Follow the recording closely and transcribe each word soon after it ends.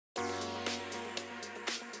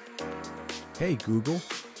Hey Google,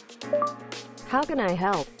 How can I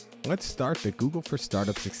help? let's start the Google for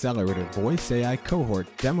Startups Accelerator Voice AI Cohort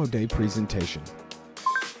Demo Day presentation.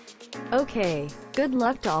 Okay, good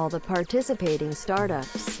luck to all the participating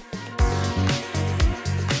startups.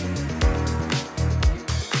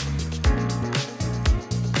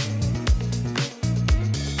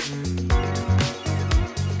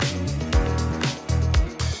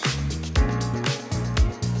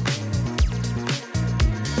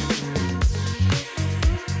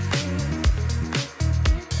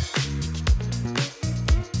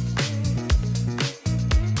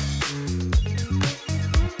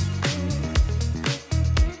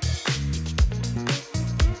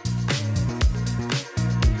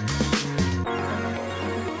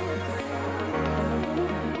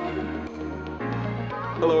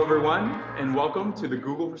 Hello, everyone, and welcome to the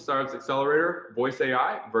Google for Startups Accelerator Voice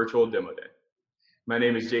AI Virtual Demo Day. My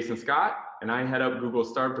name is Jason Scott, and I head up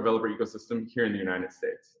Google's startup developer ecosystem here in the United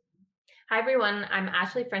States. Hi, everyone. I'm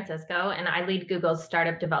Ashley Francisco, and I lead Google's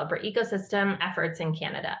startup developer ecosystem efforts in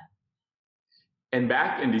Canada. And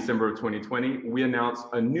back in December of 2020, we announced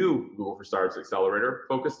a new Google for Startups Accelerator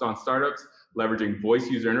focused on startups leveraging voice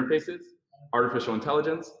user interfaces, artificial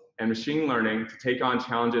intelligence, and machine learning to take on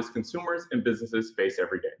challenges consumers and businesses face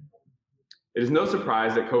every day. It is no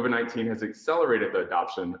surprise that COVID-19 has accelerated the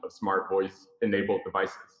adoption of smart voice-enabled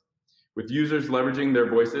devices, with users leveraging their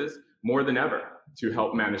voices more than ever to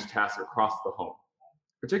help manage tasks across the home,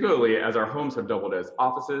 particularly as our homes have doubled as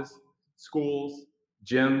offices, schools,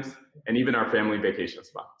 gyms, and even our family vacation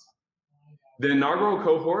spots. The inaugural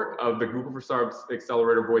cohort of the Google for Startups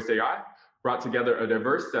Accelerator Voice AI brought together a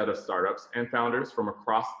diverse set of startups and founders from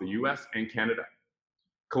across the US and Canada.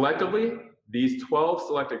 Collectively, these 12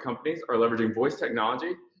 selected companies are leveraging voice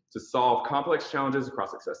technology to solve complex challenges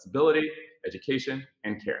across accessibility, education,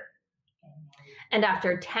 and care. And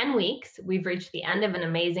after 10 weeks, we've reached the end of an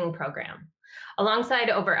amazing program. Alongside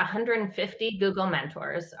over 150 Google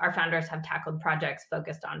mentors, our founders have tackled projects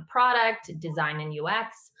focused on product, design and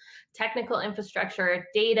UX, technical infrastructure,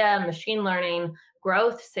 data, machine learning,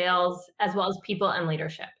 growth, sales, as well as people and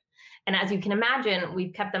leadership. And as you can imagine,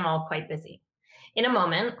 we've kept them all quite busy. In a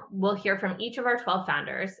moment, we'll hear from each of our 12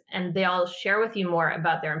 founders, and they'll share with you more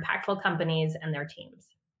about their impactful companies and their teams.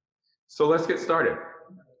 So let's get started.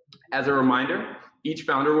 As a reminder, each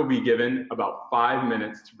founder will be given about 5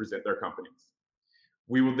 minutes to present their companies.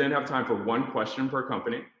 We will then have time for one question per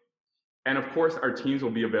company. And of course, our teams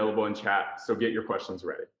will be available in chat, so get your questions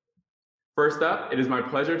ready. First up, it is my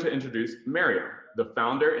pleasure to introduce Mariam, the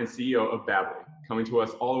founder and CEO of Babbly, coming to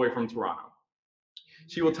us all the way from Toronto.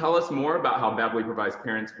 She will tell us more about how Babbly provides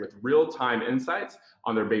parents with real-time insights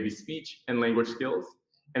on their baby's speech and language skills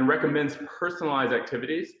and recommends personalized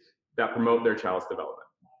activities that promote their child's development.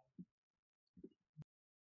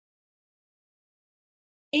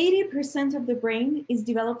 80% of the brain is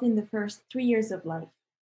developed in the first 3 years of life.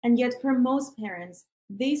 And yet for most parents,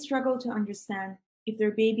 they struggle to understand if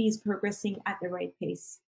their baby is progressing at the right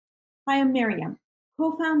pace. Hi, I'm Mariam,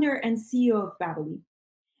 co-founder and CEO of Babbly.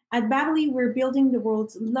 At Babbly, we're building the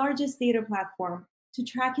world's largest data platform to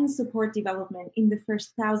track and support development in the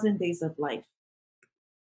first 1,000 days of life.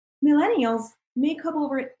 Millennials make up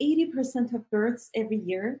over 80% of births every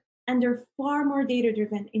year, and they're far more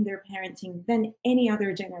data-driven in their parenting than any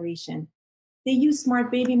other generation. They use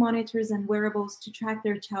smart baby monitors and wearables to track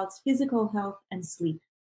their child's physical health and sleep.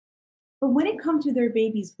 But when it comes to their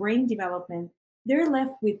baby's brain development, they're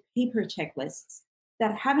left with paper checklists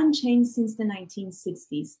that haven't changed since the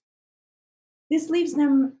 1960s. This leaves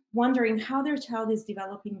them wondering how their child is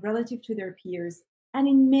developing relative to their peers, and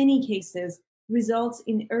in many cases, results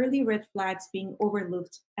in early red flags being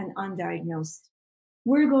overlooked and undiagnosed.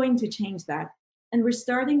 We're going to change that, and we're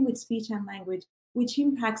starting with speech and language, which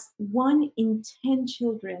impacts 1 in 10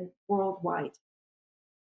 children worldwide.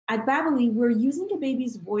 At Babbly, we're using a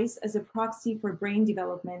baby's voice as a proxy for brain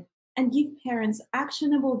development and give parents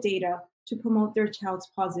actionable data to promote their child's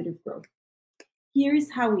positive growth.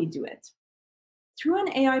 Here's how we do it. Through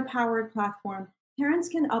an AI-powered platform, parents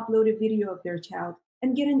can upload a video of their child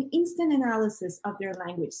and get an instant analysis of their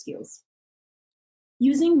language skills.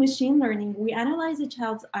 Using machine learning, we analyze a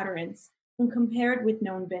child's utterance and compare it with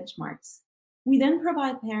known benchmarks. We then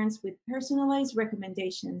provide parents with personalized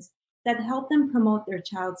recommendations that help them promote their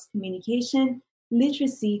child's communication,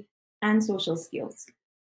 literacy, and social skills.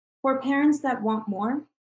 For parents that want more,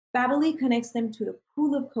 Babbly connects them to a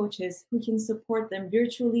pool of coaches who can support them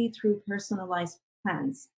virtually through personalized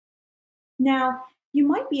plans. Now, you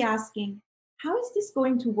might be asking, how is this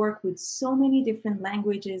going to work with so many different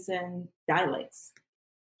languages and dialects?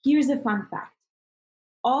 Here's a fun fact.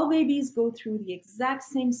 All babies go through the exact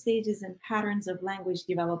same stages and patterns of language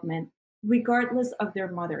development, regardless of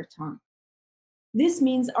their mother tongue. This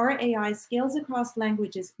means our AI scales across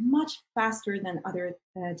languages much faster than other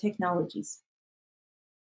technologies.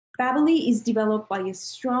 Babbly is developed by a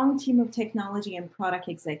strong team of technology and product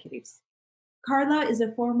executives. Carla is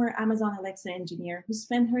a former Amazon Alexa engineer who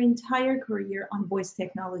spent her entire career on voice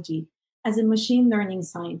technology as a machine learning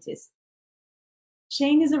scientist.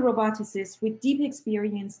 Shane is a roboticist with deep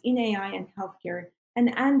experience in AI and healthcare,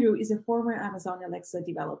 and Andrew is a former Amazon Alexa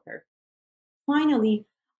developer. Finally,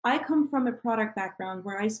 I come from a product background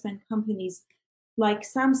where I spent companies like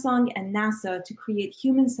Samsung and NASA to create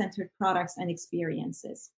human-centered products and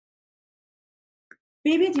experiences.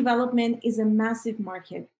 Baby development is a massive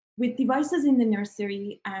market. With devices in the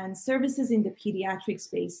nursery and services in the pediatric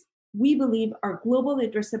space, we believe our global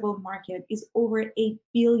addressable market is over $8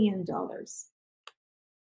 billion.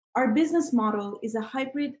 Our business model is a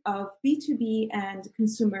hybrid of B2B and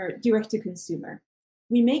consumer, direct to consumer.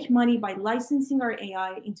 We make money by licensing our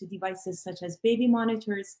AI into devices such as baby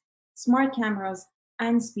monitors, smart cameras,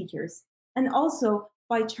 and speakers, and also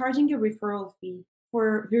by charging a referral fee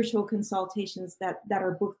for virtual consultations that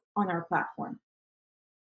are booked on our platform.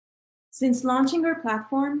 Since launching our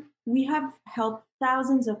platform, we have helped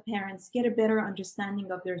thousands of parents get a better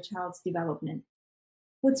understanding of their child's development.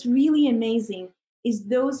 What's really amazing is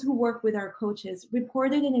those who work with our coaches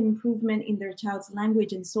reported an improvement in their child's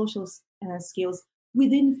language and social skills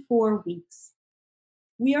within 4 weeks.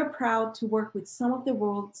 We are proud to work with some of the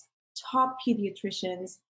world's top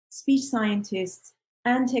pediatricians, speech scientists,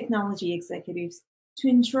 and technology executives to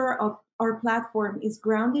ensure our platform is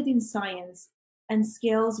grounded in science and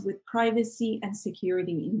scales with privacy and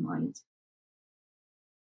security in mind.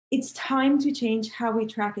 It's time to change how we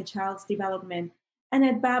track a child's development. And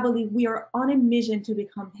at Babbly, we are on a mission to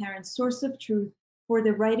become parents' source of truth for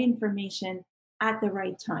the right information at the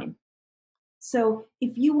right time. So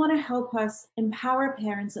if you want to help us empower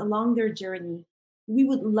parents along their journey, we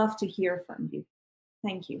would love to hear from you.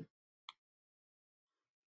 Thank you.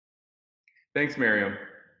 Thanks, Miriam.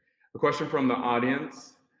 A question from the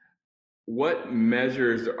audience. What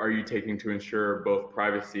measures are you taking to ensure both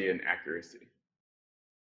privacy and accuracy?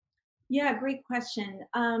 Yeah, great question.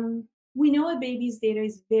 We know a baby's data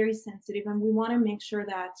is very sensitive, and we want to make sure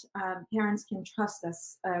that parents can trust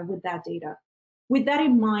us with that data. With that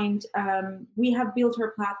in mind, we have built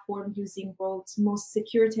our platform using world's most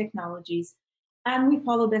secure technologies, and we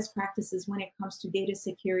follow best practices when it comes to data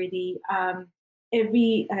security.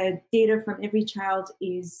 Every data from every child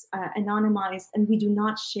is anonymized, and we do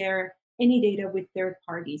not share any data with third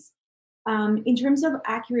parties. In terms of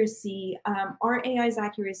accuracy, our AI's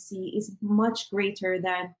accuracy is much greater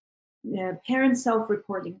than parent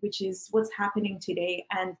self-reporting, which is what's happening today.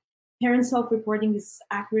 And parent self-reporting is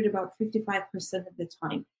accurate about 55% of the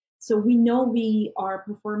time. So we know we are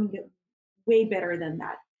performing it way better than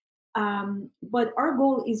that. But our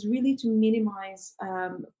goal is really to minimize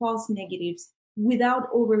false negatives without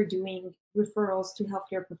overdoing referrals to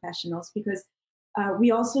healthcare professionals, because we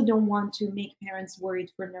also don't want to make parents worried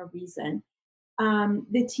for no reason.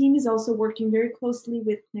 The team is also working very closely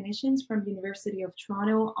with clinicians from the University of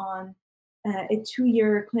Toronto on a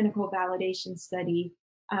 2-year clinical validation study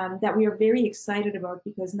that we are very excited about,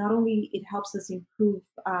 because not only it helps us improve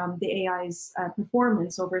the AI's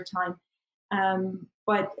performance over time,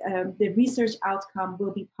 but the research outcome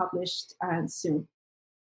will be published soon.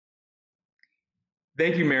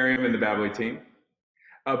 Thank you, Miriam and the Babbly team.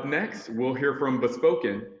 Up next, we'll hear from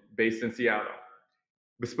Bespoken, based in Seattle.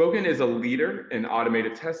 Bespoken is a leader in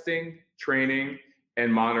automated testing, training,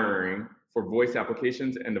 and monitoring for voice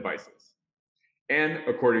applications and devices. And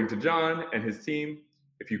according to John and his team,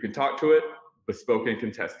 if you can talk to it, Bespoken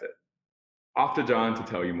can test it. Off to John to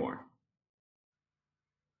tell you more.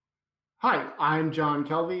 Hi, I'm John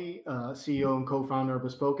Kelvey, CEO and co-founder of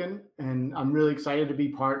Bespoken, and I'm really excited to be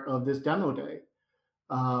part of this demo day.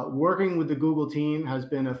 Working with the Google team has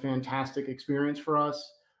been a fantastic experience for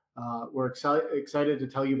us. We're excited to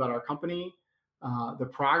tell you about our company, the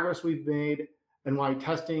progress we've made, and why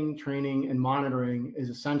testing, training, and monitoring is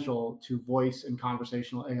essential to voice and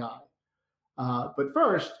conversational AI. But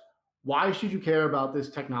first, why should you care about this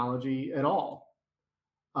technology at all?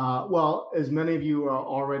 Well, as many of you are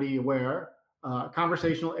already aware,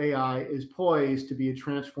 conversational AI is poised to be a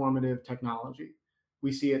transformative technology.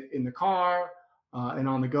 We see it in the car and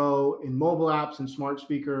on the go, in mobile apps and smart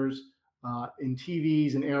speakers, in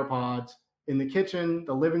TVs and AirPods, in the kitchen,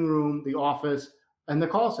 the living room, the office, and the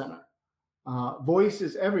call center. Voice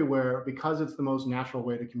is everywhere because it's the most natural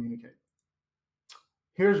way to communicate.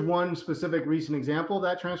 Here's one specific recent example of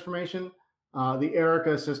that transformation. the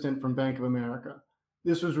Erica assistant from Bank of America.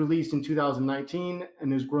 This was released in 2019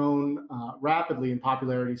 and has grown rapidly in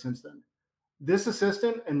popularity since then. This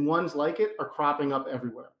assistant and ones like it are cropping up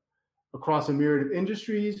everywhere, across a myriad of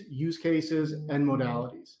industries, use cases, and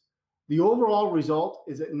modalities. The overall result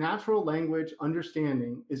is that natural language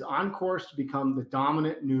understanding is on course to become the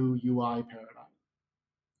dominant new UI paradigm.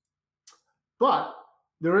 But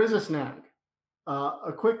there is a snag.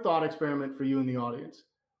 A quick thought experiment for you in the audience.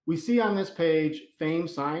 We see on this page famed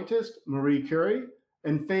scientist Marie Curie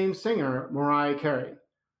and famed singer Mariah Carey.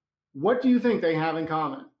 What do you think they have in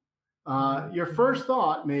common? Your first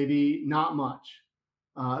thought may be not much.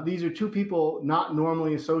 These are two people not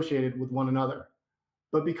normally associated with one another.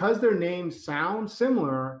 But because their names sound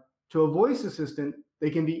similar to a voice assistant, they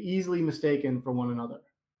can be easily mistaken for one another.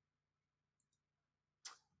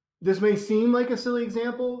 This may seem like a silly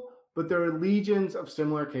example, but there are legions of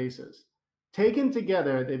similar cases. Taken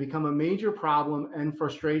together, they become a major problem and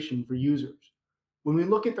frustration for users. When we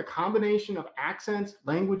look at the combination of accents,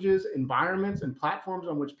 languages, environments, and platforms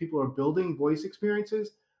on which people are building voice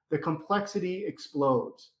experiences, the complexity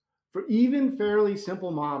explodes. For even fairly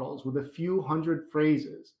simple models with a few hundred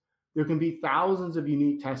phrases, there can be thousands of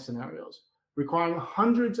unique test scenarios, requiring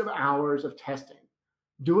hundreds of hours of testing.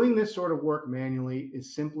 Doing this sort of work manually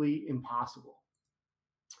is simply impossible.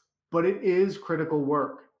 But it is critical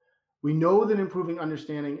work. We know that improving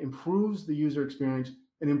understanding improves the user experience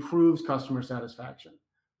and improves customer satisfaction.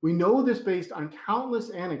 We know this based on countless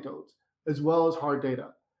anecdotes as well as hard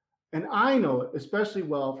data. And I know it especially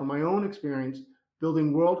well from my own experience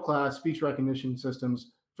building world-class speech recognition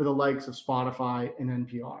systems for the likes of Spotify and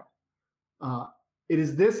NPR. It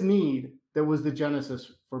is this need that was the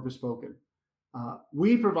genesis for Bespoken.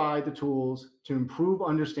 We provide the tools to improve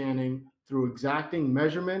understanding through exacting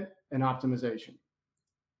measurement and optimization.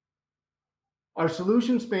 Our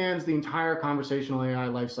solution spans the entire conversational AI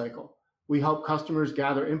lifecycle. We help customers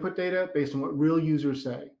gather input data based on what real users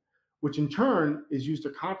say, which in turn is used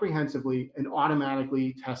to comprehensively and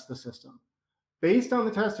automatically test the system. Based on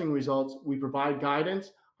the testing results, we provide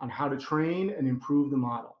guidance on how to train and improve the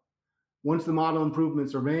model. Once the model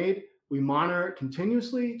improvements are made, we monitor it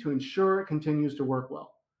continuously to ensure it continues to work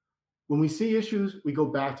well. When we see issues, we go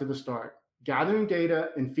back to the start, gathering data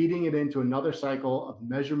and feeding it into another cycle of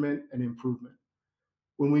measurement and improvement.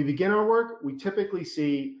 When we begin our work, we typically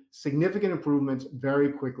see significant improvements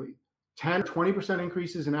very quickly. 10 or 20%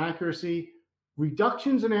 increases in accuracy,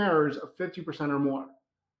 reductions in errors of 50% or more.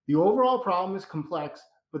 The overall problem is complex,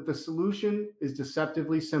 but the solution is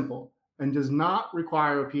deceptively simple and does not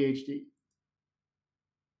require a PhD.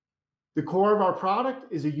 The core of our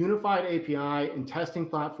product is a unified API and testing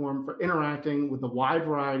platform for interacting with the wide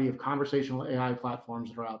variety of conversational AI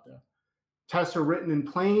platforms that are out there. Tests are written in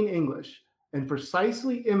plain English and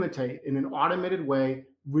precisely imitate in an automated way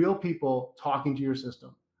real people talking to your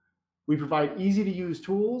system. We provide easy to use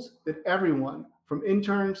tools that everyone, from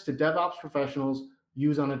interns to DevOps professionals,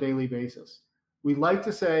 use on a daily basis. We like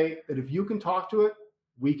to say that if you can talk to it,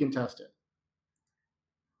 we can test it.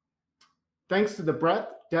 Thanks to the breadth,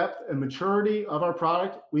 depth, and maturity of our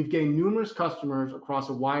product, we've gained numerous customers across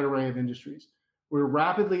a wide array of industries. We're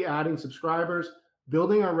rapidly adding subscribers,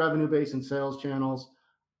 building our revenue base and sales channels,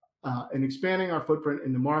 and expanding our footprint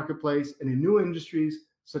in the marketplace and in new industries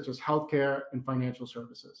such as healthcare and financial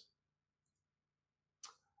services.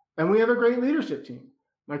 And we have a great leadership team.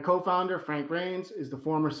 My co-founder, Frank Rains, is the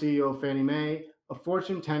former CEO of Fannie Mae, a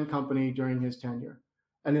Fortune 10 company during his tenure,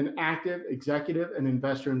 and an active executive and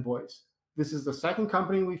investor in voice. This is the second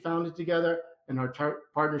company we founded together, and our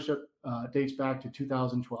partnership dates back to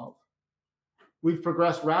 2012. We've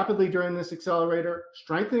progressed rapidly during this accelerator,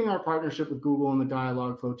 strengthening our partnership with Google and the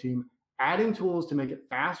Dialogflow team, adding tools to make it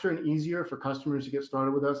faster and easier for customers to get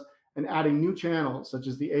started with us, and adding new channels such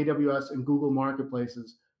as the AWS and Google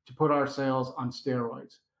marketplaces to put our sales on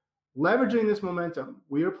steroids. Leveraging this momentum,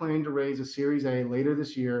 we are planning to raise a Series A later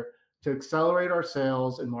this year to accelerate our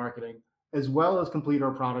sales and marketing, as well as complete our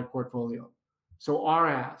product portfolio. So our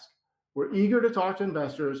ask, we're eager to talk to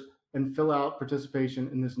investors and fill out participation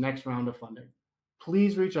in this next round of funding.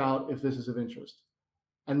 Please reach out if this is of interest.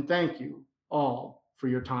 And thank you all for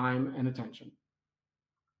your time and attention.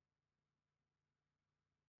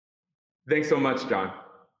 Thanks so much, John.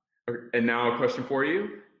 And now a question for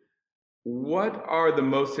you. What are the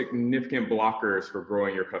most significant blockers for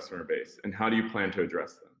growing your customer base, and how do you plan to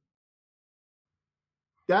address them?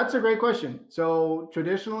 That's a great question. So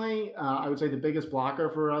traditionally, I would say the biggest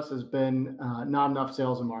blocker for us has been not enough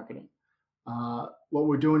sales and marketing. What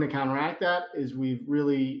we're doing to counteract that is we've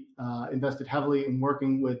really invested heavily in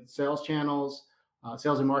working with sales channels,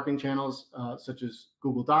 Sales and marketing channels such as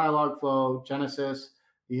Google Dialogflow, Genesis,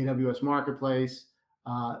 the AWS Marketplace.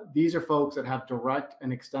 These are folks that have direct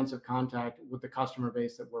and extensive contact with the customer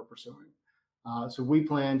base that we're pursuing. So we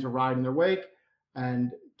plan to ride in their wake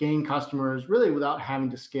and gain customers really without having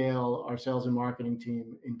to scale our sales and marketing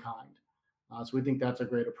team in kind. So we think that's a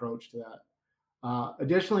great approach to that.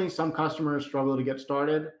 Additionally, some customers struggle to get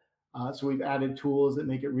started. So we've added tools that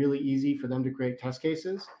make it really easy for them to create test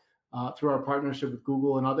cases. Through our partnership with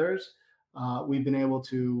Google and others, we've been able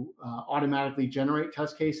to automatically generate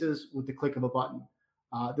test cases with the click of a button.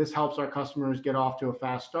 This helps our customers get off to a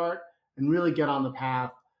fast start and really get on the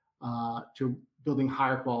path to building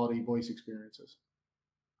higher quality voice experiences.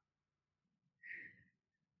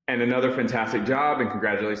 And another fantastic job, and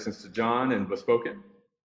congratulations to John and Bespoken.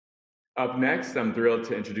 Up next, I'm thrilled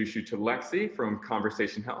to introduce you to Lexi from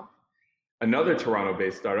Conversation Health, another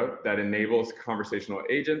Toronto-based startup that enables conversational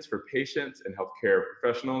agents for patients and healthcare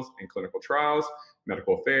professionals in clinical trials,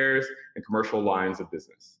 medical affairs, and commercial lines of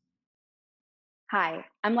business. Hi,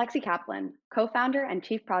 I'm Lexi Kaplan, co-founder and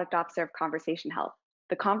chief product officer of Conversation Health,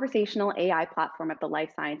 the conversational AI platform of the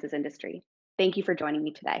life sciences industry. Thank you for joining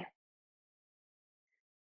me today.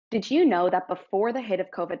 Did you know that before the hit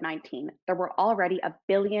of COVID-19, there were already 1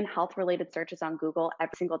 billion health-related searches on Google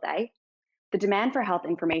every single day? The demand for health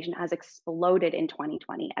information has exploded in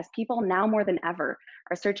 2020 as people now more than ever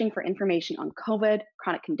are searching for information on COVID,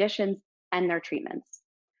 chronic conditions, and their treatments.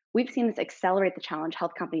 We've seen this accelerate the challenge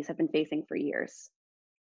health companies have been facing for years.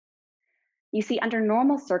 You see, under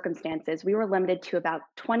normal circumstances, we were limited to about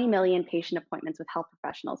 20 million patient appointments with health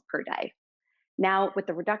professionals per day. Now, with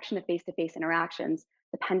the reduction of face-to-face interactions,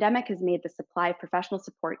 the pandemic has made the supply of professional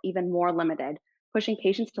support even more limited, pushing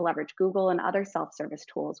patients to leverage Google and other self-service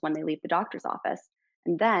tools when they leave the doctor's office,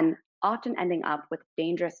 and then often ending up with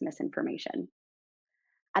dangerous misinformation.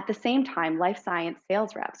 At the same time, life science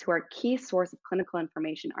sales reps, who are a key source of clinical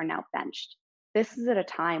information, are now benched. This is at a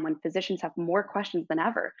time when physicians have more questions than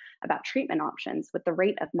ever about treatment options, with the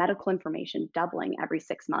rate of medical information doubling every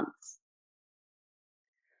 6 months.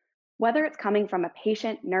 Whether it's coming from a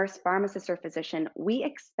patient, nurse, pharmacist, or physician, we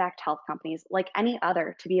expect health companies, like any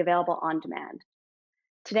other, to be available on demand.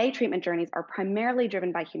 Today, treatment journeys are primarily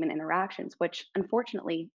driven by human interactions, which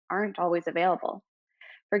unfortunately aren't always available.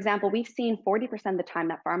 For example, we've seen 40% of the time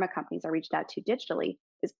that pharma companies are reached out to digitally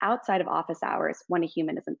is outside of office hours when a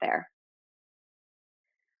human isn't there.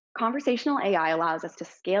 Conversational AI allows us to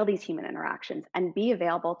scale these human interactions and be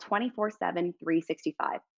available 24/7,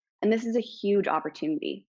 365. And this is a huge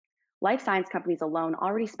opportunity. Life science companies alone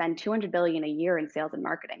already spend $200 billion a year in sales and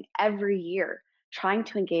marketing every year, trying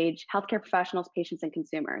to engage healthcare professionals, patients, and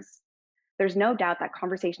consumers. There's no doubt that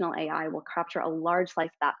conversational AI will capture a large slice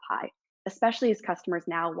of that pie, especially as customers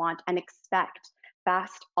now want and expect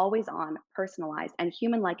fast, always on, personalized, and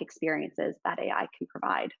human-like experiences that AI can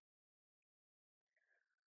provide.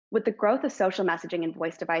 With the growth of social messaging and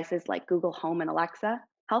voice devices like Google Home and Alexa,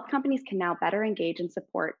 health companies can now better engage and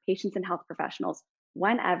support patients and health professionals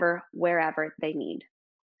whenever, wherever they need.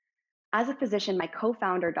 As a physician, my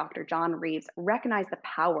co-founder, Dr. John Reeves, recognized the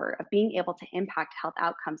power of being able to impact health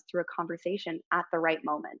outcomes through a conversation at the right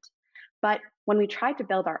moment. But when we tried to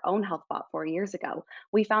build our own health bot 4 years ago,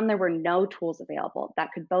 we found there were no tools available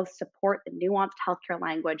that could both support the nuanced healthcare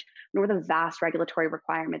language nor the vast regulatory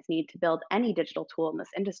requirements needed to build any digital tool in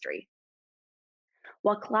this industry.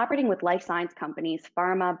 While collaborating with life science companies,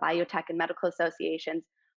 pharma, biotech, and medical associations,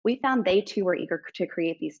 we found they too were eager to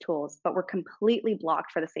create these tools, but were completely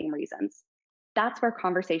blocked for the same reasons. That's where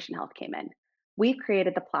Conversation Health came in. We've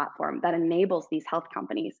created the platform that enables these health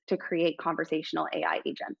companies to create conversational AI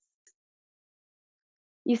agents.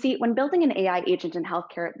 You see, when building an AI agent in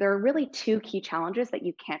healthcare, there are really 2 key challenges that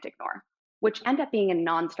you can't ignore, which end up being a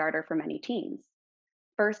non-starter for many teams.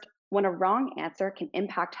 First, when a wrong answer can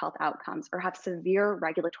impact health outcomes or have severe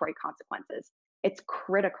regulatory consequences, it's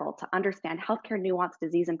critical to understand healthcare nuanced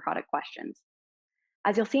disease and product questions.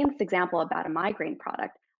 As you'll see in this example about a migraine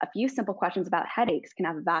product, a few simple questions about headaches can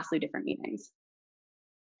have vastly different meanings.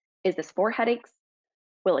 Is this for headaches?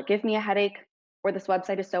 Will it give me a headache? Or this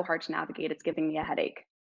website is so hard to navigate, it's giving me a headache.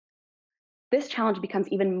 This challenge becomes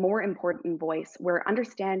even more important in voice, where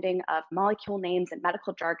understanding of molecule names and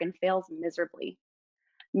medical jargon fails miserably.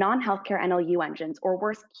 Non-healthcare NLU engines, or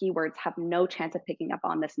worse, keywords, have no chance of picking up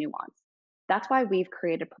on this nuance. That's why we've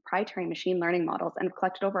created proprietary machine learning models and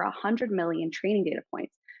collected over 100 million training data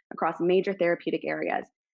points across major therapeutic areas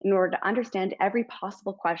in order to understand every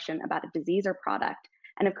possible question about a disease or product,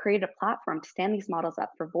 and have created a platform to stand these models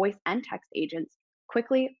up for voice and text agents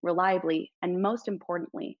quickly, reliably, and most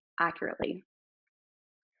importantly, accurately.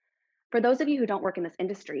 For those of you who don't work in this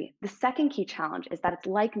industry, the second key challenge is that it's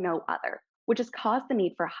like no other, which has caused the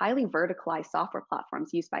need for highly verticalized software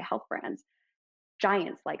platforms used by health brands,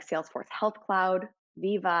 giants like Salesforce Health Cloud,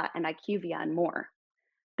 Viva, and IQVIA, and more.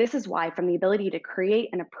 This is why, from the ability to create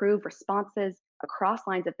and approve responses across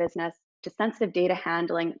lines of business to sensitive data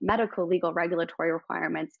handling, medical, legal, regulatory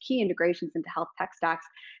requirements, key integrations into health tech stacks,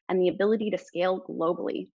 and the ability to scale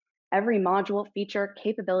globally, every module, feature,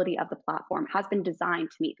 capability of the platform has been designed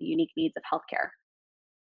to meet the unique needs of healthcare.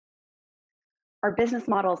 Our business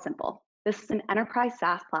model is simple. This is an enterprise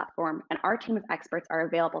SaaS platform, and our team of experts are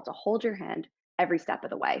available to hold your hand every step of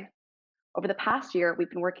the way. Over the past year, we've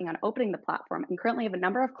been working on opening the platform and currently have a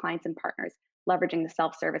number of clients and partners leveraging the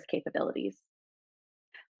self-service capabilities.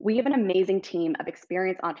 We have an amazing team of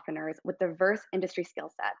experienced entrepreneurs with diverse industry skill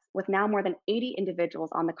sets, with now more than 80 individuals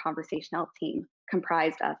on the Conversation Health team,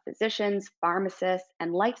 comprised of physicians, pharmacists,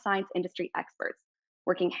 and life science industry experts,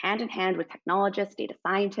 working hand in hand with technologists, data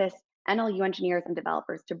scientists, NLU engineers, and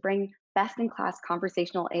developers to bring best-in-class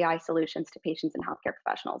conversational AI solutions to patients and healthcare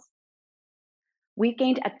professionals. We've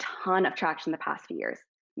gained a ton of traction the past few years,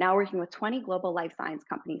 now working with 20 global life science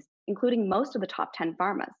companies, including most of the top 10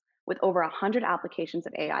 pharmas, with over 100 applications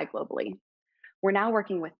of AI globally. We're now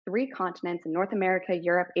working with 3 continents in North America,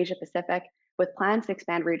 Europe, Asia Pacific, with plans to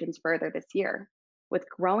expand regions further this year. With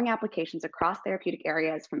growing applications across therapeutic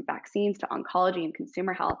areas from vaccines to oncology and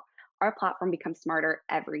consumer health, our platform becomes smarter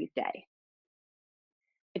every day.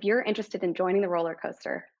 If you're interested in joining the roller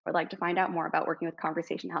coaster or would like to find out more about working with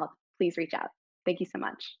Conversation Health, please reach out. Thank you so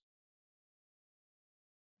much.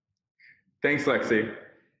 Thanks, Lexi.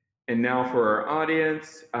 And now for our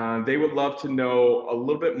audience, they would love to know a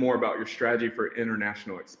little bit more about your strategy for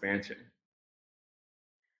international expansion.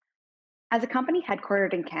 As a company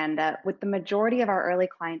headquartered in Canada, with the majority of our early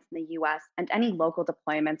clients in the US and any local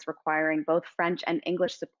deployments requiring both French and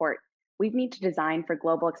English support, we've need to design for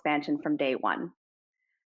global expansion from day one.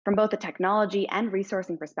 From both a technology and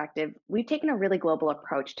resourcing perspective, we've taken a really global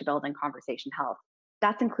approach to building Conversation Health.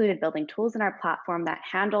 That's included building tools in our platform that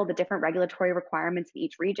handle the different regulatory requirements in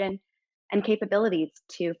each region and capabilities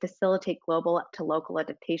to facilitate global to local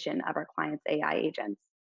adaptation of our clients' AI agents,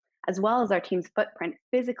 as well as our team's footprint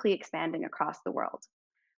physically expanding across the world.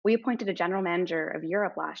 We appointed a general manager of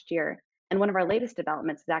Europe last year, and one of our latest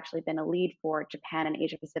developments has actually been a lead for Japan and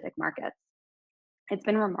Asia Pacific markets. It's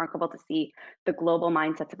been remarkable to see the global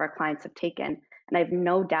mindsets of our clients have taken, and I have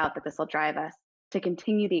no doubt that this will drive us to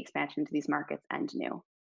continue the expansion to these markets and new.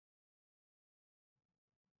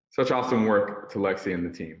 Such awesome work to Lexi and the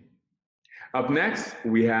team. Up next,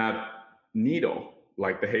 we have Needle,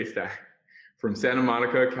 like the haystack, from Santa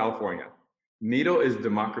Monica, California. Needle is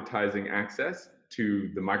democratizing access to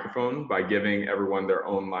the microphone by giving everyone their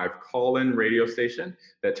own live call-in radio station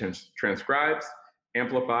that transcribes,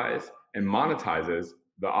 amplifies, and monetizes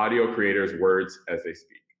the audio creator's words as they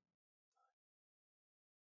speak.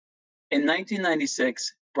 In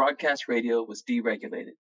 1996, broadcast radio was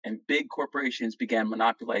deregulated, and big corporations began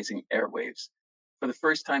monopolizing airwaves. For the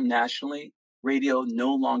first time nationally, radio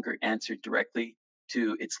no longer answered directly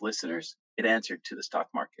to its listeners, it answered to the stock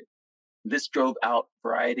market. This drove out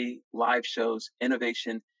variety, live shows,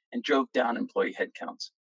 innovation, and drove down employee headcounts.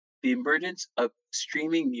 The emergence of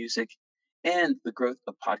streaming music and the growth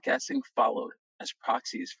of podcasting followed as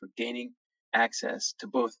proxies for gaining access to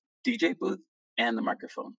both DJ booth and the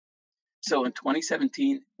microphone. So in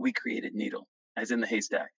 2017, we created Needle, as in the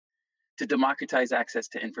haystack, to democratize access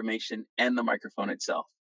to information and the microphone itself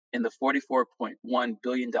in the $44.1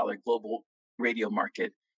 billion global radio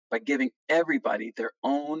market by giving everybody their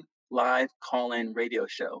own live call-in radio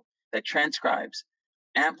show that transcribes,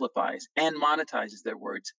 amplifies, and monetizes their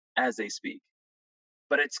words as they speak.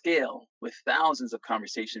 But at scale, with thousands of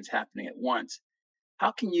conversations happening at once,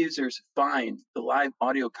 how can users find the live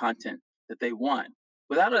audio content that they want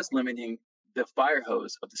without us limiting the fire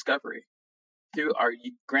hose of discovery? Through our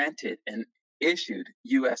granted and issued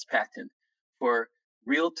US patent for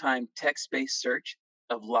real-time text-based search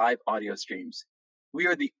of live audio streams, we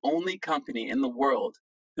are the only company in the world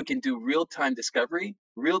who can do real-time discovery,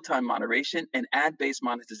 real-time moderation, and ad-based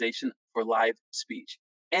monetization for live speech.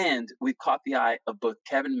 And we've caught the eye of both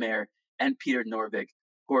Kevin Mayer and Peter Norvig,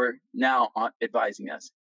 who are now advising us.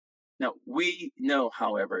 Now, we know,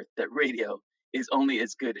 however, that radio is only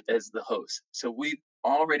as good as the host. So we've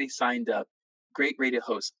already signed up great radio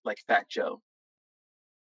hosts like Fat Joe.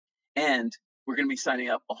 And we're going to be signing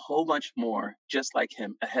up a whole bunch more just like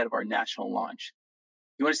him ahead of our national launch.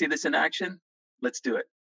 You want to see this in action? Let's do it.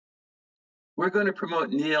 We're going to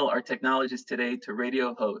promote Neil, our technologist today, to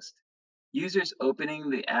radio host. Users opening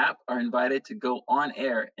the app are invited to go on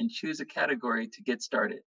air and choose a category to get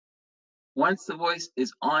started. Once the voice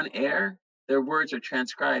is on air, their words are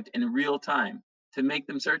transcribed in real time to make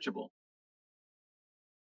them searchable.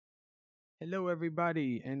 Hello,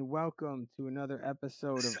 everybody, and welcome to another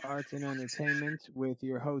episode of Arts and Entertainment with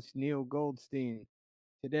your host, Neil Goldstein.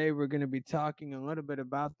 Today, we're going to be talking a little bit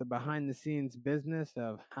about the behind the scenes business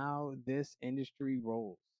of how this industry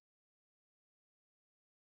rolls.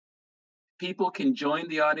 People can join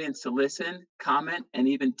the audience to listen, comment, and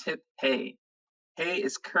even tip Hey. Hey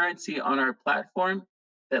is currency on our platform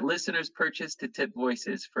that listeners purchase to tip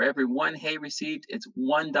voices. For every one Hey received, it's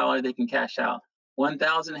 $1 they can cash out.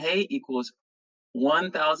 1,000 Hey equals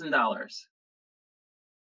 $1,000.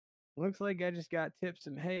 Looks like I just got tipped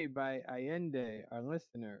some hey by Allende, our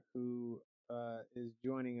listener, who is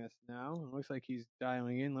joining us now. It looks like he's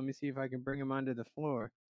dialing in. Let me see if I can bring him onto the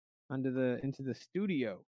floor, into the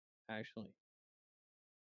studio, actually.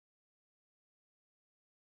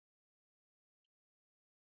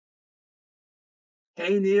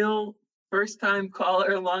 Hey, Neil, first time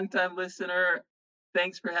caller, long time listener.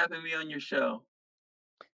 Thanks for having me on your show.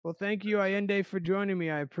 Well, thank you, Allende, for joining me.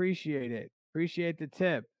 I appreciate it. Appreciate the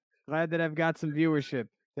tip. Glad that I've got some viewership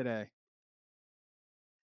today.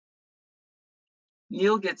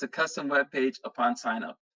 Neil gets a custom webpage upon sign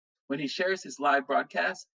up. When he shares his live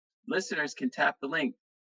broadcast, listeners can tap the link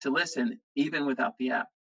to listen even without the app.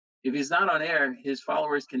 If he's not on air, his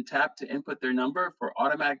followers can tap to input their number for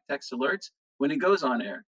automatic text alerts when he goes on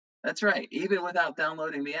air. That's right, even without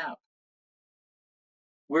downloading the app.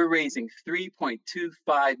 We're raising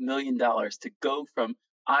 $3.25 million to go from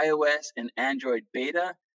iOS and Android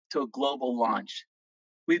beta to a global launch.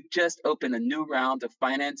 We've just opened a new round of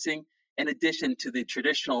financing. In addition to the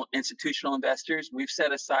traditional institutional investors, we've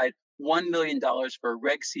set aside $1 million for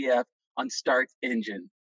Reg CF on Start Engine.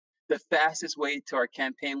 The fastest way to our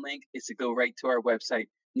campaign link is to go right to our website,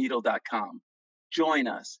 needle.com. Join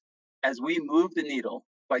us as we move the needle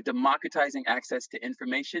by democratizing access to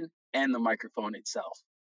information and the microphone itself.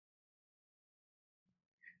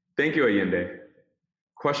 Thank you, Allende.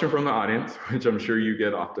 Question from the audience, which I'm sure you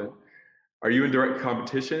get often. Are you in direct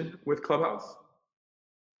competition with Clubhouse?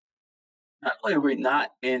 Not only are we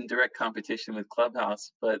not in direct competition with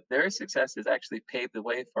Clubhouse, but their success has actually paved the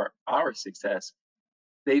way for our success.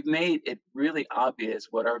 They've made it really obvious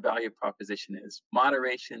what our value proposition is: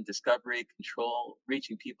 moderation, discovery, control,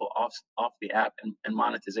 reaching people off the app, and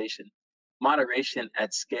monetization. Moderation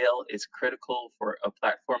at scale is critical for a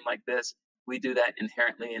platform like this. We do that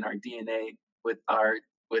inherently in our DNA with our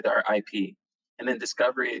IP. And then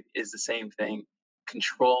discovery is the same thing.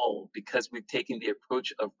 Control, because we've taken the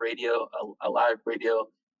approach of radio, a live radio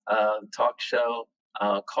talk show,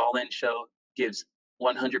 call-in show, gives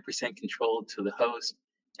 100% control to the host.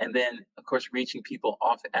 And then, of course, reaching people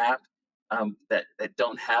off app that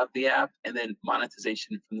don't have the app, and then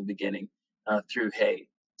monetization from the beginning through Hey.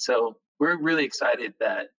 So we're really excited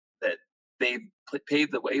that they've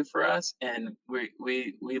paved the way for us, and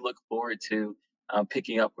we look forward to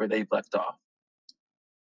picking up where they've left off.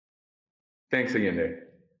 Thanks, Allende.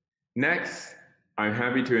 Next, I'm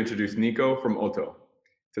happy to introduce Nico from Otto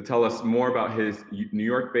to tell us more about his New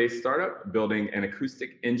York-based startup building an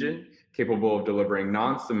acoustic engine capable of delivering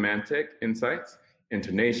non-semantic insights,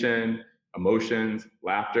 intonation, emotions,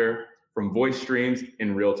 laughter from voice streams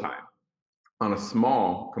in real time on a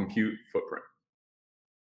small compute footprint.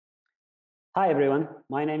 Hi, everyone.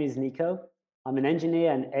 My name is Nico. I'm an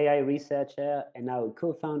engineer and AI researcher and now a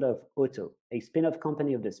co-founder of Otto, a spin-off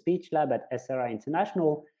company of the Speech Lab at SRI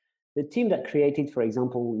International, the team that created, for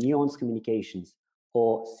example, Nuance Communications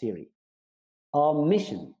or Siri. Our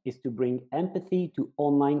mission is to bring empathy to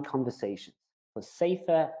online conversations for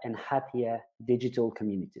safer and happier digital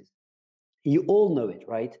communities. You all know it,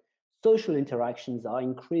 right? Social interactions are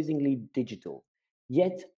increasingly digital,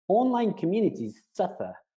 yet online communities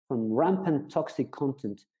suffer from rampant toxic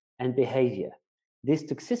content and behavior. This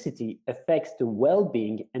toxicity affects the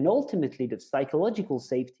well-being and ultimately the psychological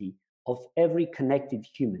safety of every connected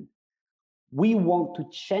human. We want to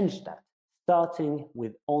change that, starting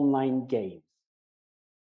with online games.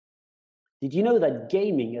 Did you know that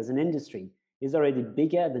gaming as an industry is already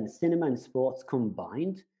bigger than cinema and sports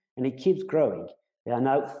combined? And it keeps growing. There are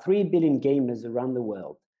now 3 billion gamers around the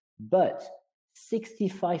world, but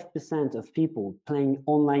 65% of people playing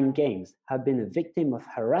online games have been a victim of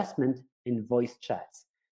harassment in voice chats,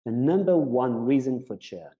 the #1 reason for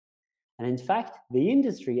churn. And in fact, the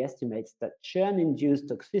industry estimates that churn-induced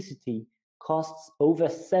toxicity costs over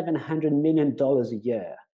 $700 million a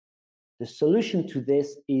year. The solution to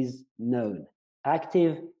this is known: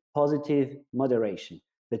 active, positive moderation.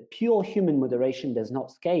 But pure human moderation does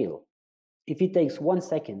not scale. If it takes 1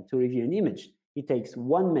 second to review an image, it takes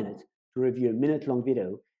 1 minute to review a minute-long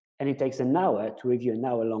video, and it takes an hour to review an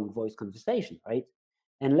hour-long voice conversation, right?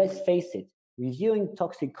 And let's face it, reviewing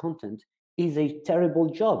toxic content is a terrible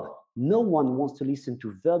job. No one wants to listen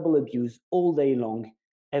to verbal abuse all day long,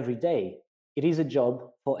 every day. It is a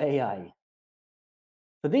job for AI.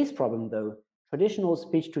 For this problem, though, traditional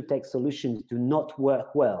speech-to-text solutions do not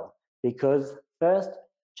work well because, first,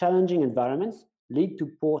 challenging environments lead to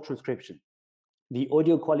poor transcription. The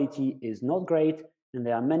audio quality is not great, and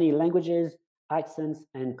there are many languages, accents,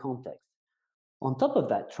 and contexts. On top of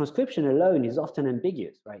that, transcription alone is often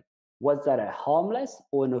ambiguous, right? Was that a harmless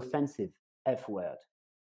or an offensive F word?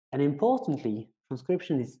 And importantly,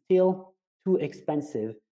 transcription is still too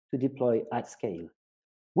expensive to deploy at scale.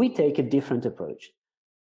 We take a different approach.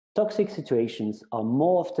 Toxic situations are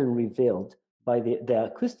more often revealed by their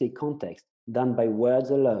acoustic context than by words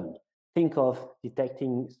alone. Think of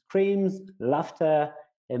detecting screams, laughter,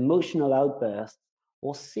 emotional outbursts,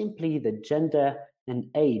 or simply the gender and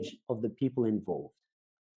age of the people involved.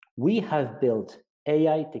 We have built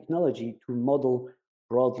AI technology to model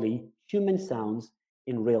broadly human sounds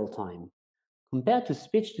in real time. Compared to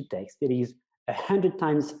speech-to-text, it is 100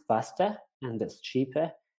 times faster and thus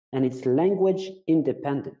cheaper, and it's language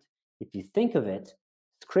independent. If you think of it,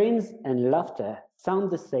 screams and laughter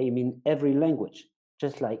sound the same in every language,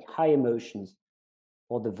 just like high emotions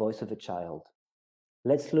or the voice of a child.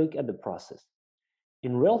 Let's look at the process.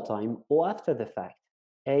 In real time or after the fact,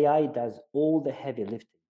 AI does all the heavy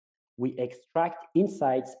lifting. We extract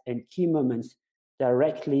insights and key moments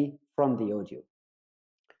directly from the audio.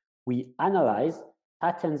 We analyze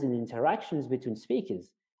patterns in interactions between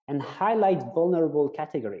speakers and highlight vulnerable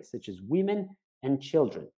categories such as women and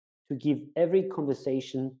children to give every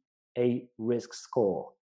conversation a risk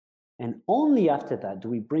score. And only after that do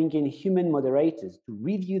we bring in human moderators to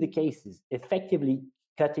review the cases, effectively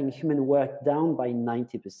cutting human work down by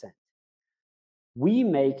 90%. We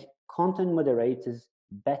make content moderators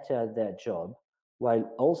better at their job while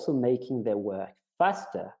also making their work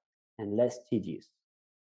faster and less tedious.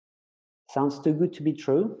 Sounds too good to be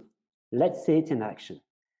true? Let's see it in action.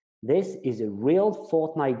 This is a real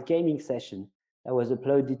Fortnite gaming session that was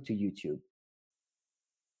uploaded to YouTube.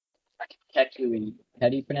 Kakui. How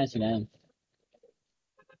do you pronounce your name?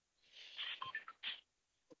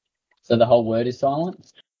 So the whole word is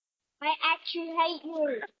silent? I actually hate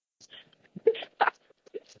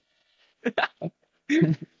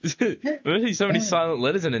I've never seen so many silent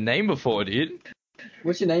letters in a name before, dude.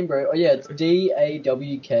 What's your name, bro? Oh yeah, it's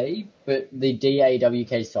D-A-W-K, but the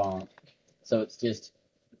D-A-W-K is silent. So it's just...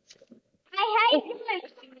 I hate you!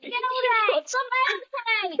 Get away!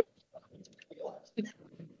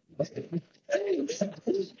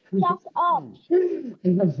 Shut up!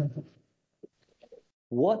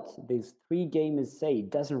 What these three gamers say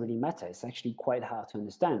doesn't really matter. It's actually quite hard to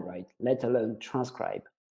understand, right? Let alone transcribe.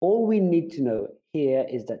 All we need to know here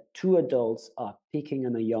is that two adults are picking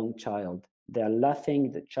on a young child. They're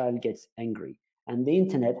laughing, the child gets angry, and the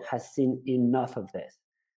internet has seen enough of this.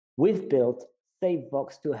 We've built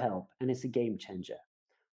SafeVox to help, and it's a game changer.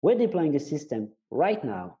 We're deploying a system right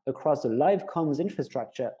now across the live comms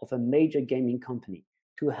infrastructure of a major gaming company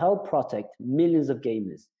to help protect millions of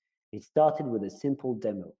gamers. It started with a simple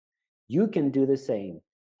demo. You can do the same.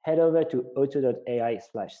 Head over to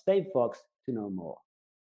auto.ai/SafeVox to know more.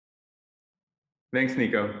 Thanks,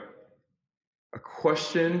 Nico. A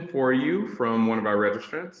question for you from one of our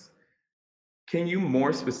registrants. Can you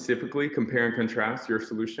more specifically compare and contrast your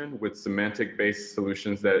solution with semantic-based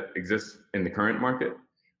solutions that exist in the current market?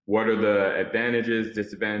 What are the advantages,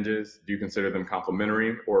 disadvantages? Do you consider them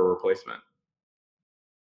complementary or a replacement?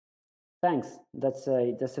 Thanks. That's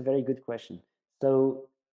a very good question. So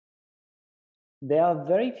there are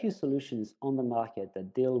very few solutions on the market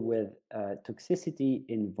that deal with toxicity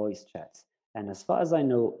in voice chats. And as far as I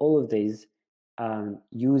know, all of these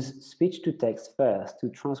use speech to text first to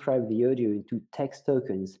transcribe the audio into text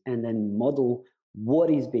tokens and then model what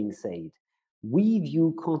is being said. We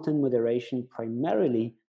view content moderation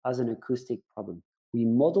primarily as an acoustic problem. We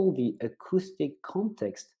model the acoustic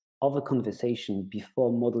context of a conversation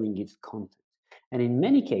before modeling its content. And in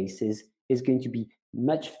many cases, it's going to be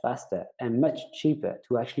much faster and much cheaper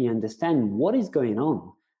to actually understand what is going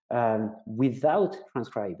on without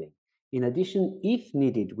transcribing. In addition, if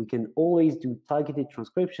needed, we can always do targeted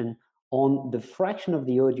transcription on the fraction of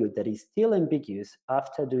the audio that is still ambiguous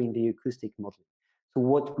after doing the acoustic modeling. So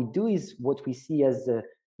what we do is what we see as the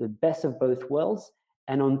best of both worlds.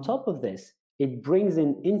 And on top of this, it brings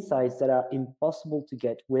in insights that are impossible to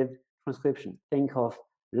get with transcription. Think of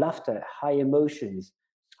laughter, high emotions,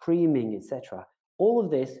 screaming, etc. All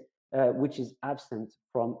of this, which is absent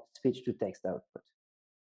from speech-to-text output.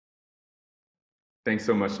 Thanks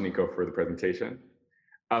so much, Nico, for the presentation.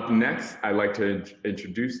 Up next, I'd like to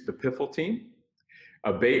introduce the Piffle team,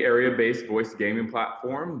 a Bay Area-based voice gaming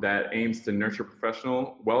platform that aims to nurture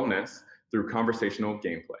professional wellness through conversational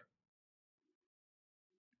gameplay.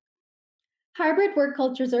 Hybrid work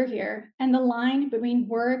cultures are here, and the line between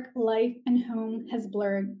work, life, and home has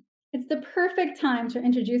blurred. It's the perfect time to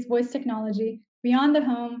introduce voice technology beyond the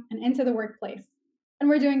home and into the workplace. And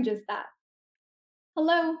we're doing just that.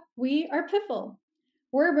 Hello, we are Piffle.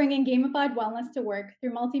 We're bringing gamified wellness to work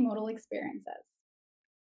through multimodal experiences.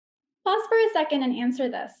 Pause for a second and answer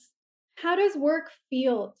this. How does work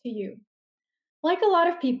feel to you? Like a lot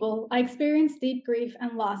of people, I experienced deep grief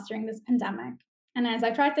and loss during this pandemic. And as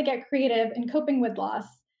I tried to get creative in coping with loss,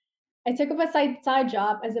 I took up a side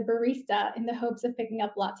job as a barista in the hopes of picking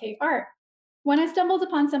up latte art. When I stumbled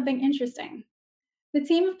upon something interesting, the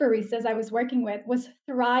team of baristas I was working with was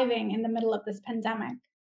thriving in the middle of this pandemic.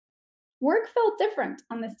 Work felt different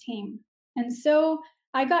on this team. And so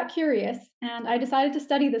I got curious and I decided to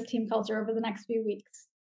study this team culture over the next few weeks.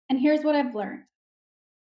 And here's what I've learned.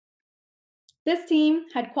 This team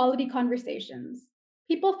had quality conversations.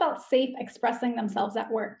 People felt safe expressing themselves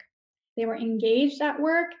at work. They were engaged at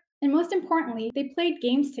work, and most importantly, they played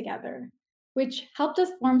games together, which helped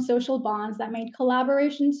us form social bonds that made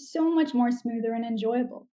collaboration so much more smoother and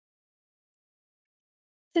enjoyable.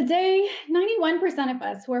 Today, 91% of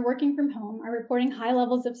us who are working from home are reporting high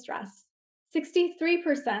levels of stress.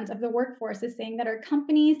 63% of the workforce is saying that our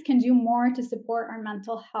companies can do more to support our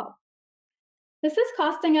mental health. This is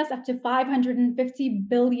costing us up to $550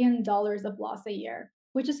 billion of loss a year,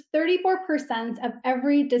 which is 34% of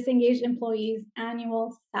every disengaged employee's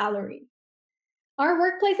annual salary. Our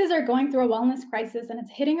workplaces are going through a wellness crisis, and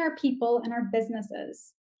it's hitting our people and our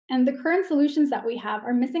businesses. And the current solutions that we have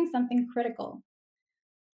are missing something critical.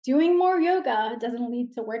 Doing more yoga doesn't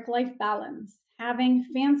lead to work-life balance. Having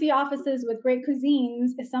fancy offices with great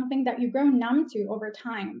cuisines is something that you grow numb to over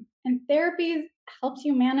time. And therapy helps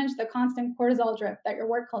you manage the constant cortisol drip that your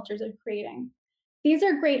work cultures are creating. These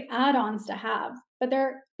are great add-ons to have, but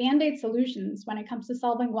they're band-aid solutions when it comes to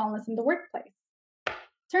solving wellness in the workplace.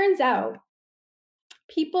 Turns out,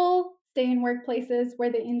 people stay in workplaces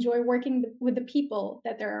where they enjoy working with the people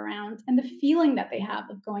that they're around and the feeling that they have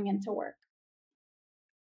of going into work.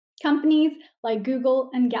 Companies like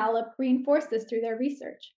Google and Gallup reinforce this through their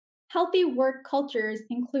research. Healthy work cultures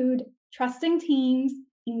include trusting teams,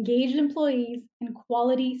 engaged employees, and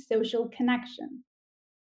quality social connection.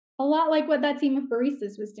 A lot like what that team of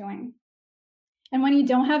baristas was doing. And when you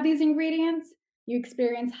don't have these ingredients, you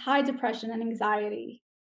experience high depression and anxiety,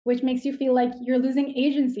 which makes you feel like you're losing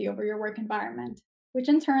agency over your work environment, which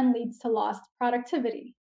in turn leads to lost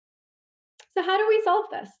productivity. So how do we solve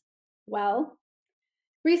this? Well,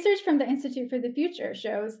 research from the Institute for the Future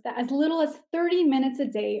shows that as little as 30 minutes a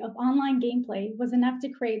day of online gameplay was enough to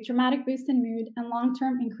create dramatic boosts in mood and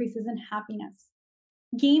long-term increases in happiness.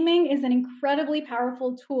 Gaming is an incredibly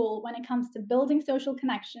powerful tool when it comes to building social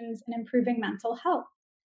connections and improving mental health.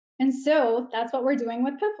 And so that's what we're doing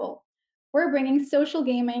with Piffle. We're bringing social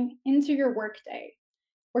gaming into your workday.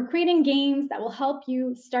 We're creating games that will help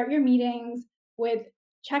you start your meetings with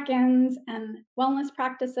check-ins and wellness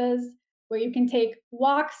practices, where you can take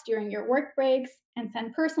walks during your work breaks and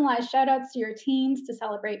send personalized shout-outs to your teams to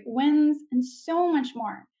celebrate wins, and so much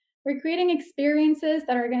more. We're creating experiences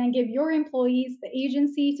that are going to give your employees the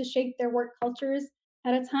agency to shape their work cultures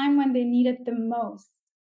at a time when they need it the most.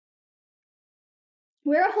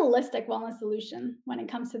 We're a holistic wellness solution when it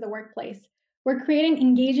comes to the workplace. We're creating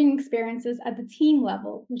engaging experiences at the team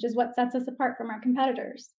level, which is what sets us apart from our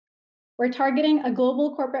competitors. We're targeting a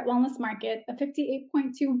global corporate wellness market of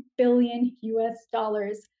 $58.2 billion US,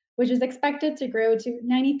 which is expected to grow to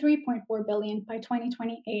 $93.4 billion by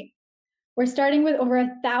 2028. We're starting with over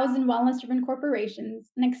 1,000 wellness-driven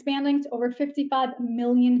corporations and expanding to over 55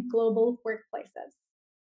 million global workplaces.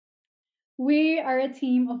 We are a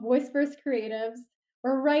team of voice-first creatives.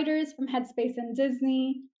 We're writers from Headspace and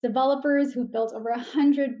Disney, developers who've built over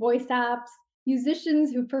 100 voice apps,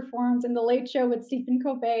 musicians who've performed in The Late Show with Stephen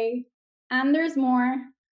Colbert, and there's more.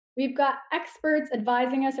 We've got experts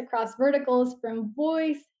advising us across verticals from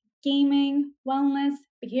voice, gaming, wellness,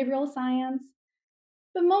 behavioral science.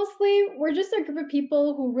 But mostly, we're just a group of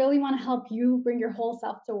people who really want to help you bring your whole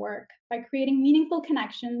self to work by creating meaningful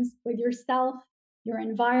connections with yourself, your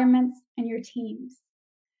environments, and your teams.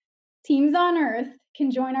 Teams on Earth can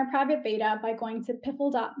join our private beta by going to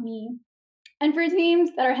piffle.me. And for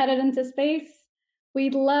teams that are headed into space,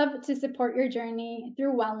 we'd love to support your journey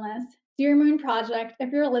through wellness. Dear Moon Project,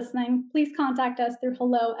 if you're listening, please contact us through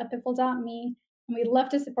hello@piffle.me, and we'd love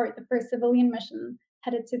to support the first civilian mission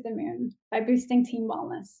headed to the moon by boosting team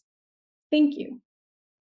wellness. Thank you.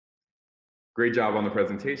 Great job on the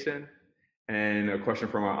presentation. And a question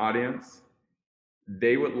from our audience.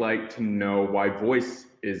 They would like to know why voice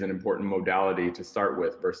is an important modality to start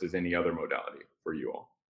with versus any other modality for you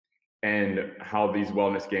all, and how these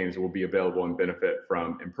wellness games will be available and benefit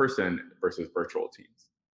from in-person versus virtual teams.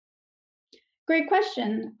 Great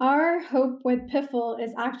question. Our hope with Piffle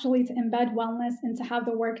is actually to embed wellness into how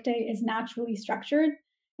the workday is naturally structured.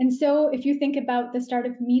 And so if you think about the start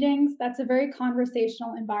of meetings, that's a very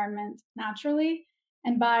conversational environment naturally.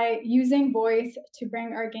 And by using voice to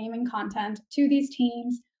bring our gaming content to these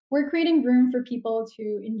teams, we're creating room for people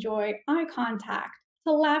to enjoy eye contact,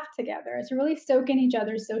 to laugh together, to really soak in each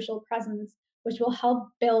other's social presence, which will help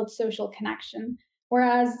build social connection.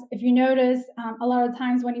 Whereas if you notice, a lot of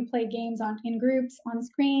times when you play games in groups on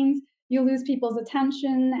screens, you lose people's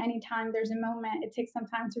attention. Anytime there's a moment, it takes some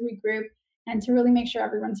time to regroup and to really make sure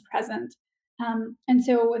everyone's present. And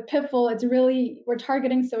so with Piffle, it's really, we're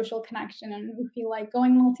targeting social connection, and we feel like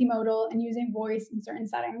going multimodal and using voice in certain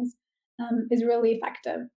settings is really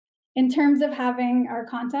effective. In terms of having our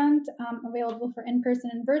content available for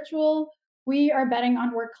in-person and virtual, we are betting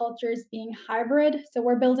on work cultures being hybrid. So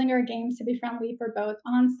we're building our games to be friendly for both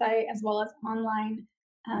on-site as well as online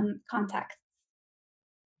contexts.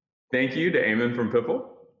 Thank you to Eamon from Piffle.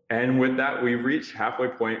 And with that, we've reached halfway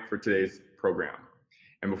point for today's program.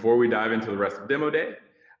 And before we dive into the rest of Demo Day,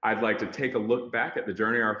 I'd like to take a look back at the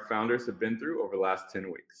journey our founders have been through over the last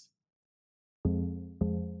 10 weeks.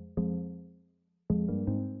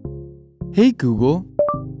 Hey Google.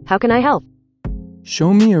 How can I help?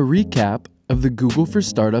 Show me a recap of the Google for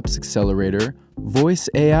Startups Accelerator Voice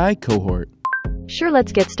AI cohort. Sure,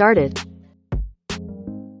 let's get started.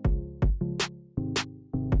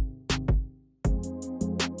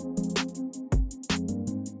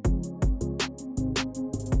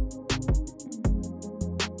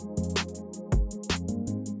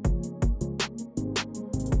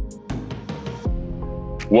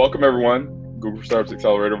 Welcome everyone. Google for Startups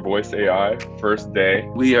Accelerator Voice AI, first day.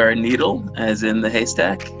 We are needle, as in the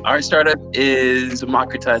haystack. Our startup is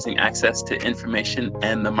democratizing access to information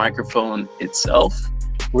and the microphone itself.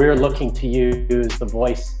 We're looking to use the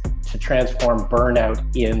voice to transform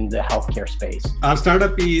burnout in the healthcare space. Our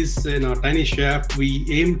startup is Tiny Chef. We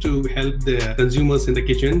aim to help the consumers in the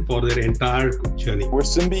kitchen for their entire journey. We're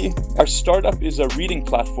Simbi. Our startup is a reading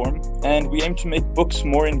platform, and we aim to make books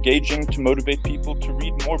more engaging to motivate people to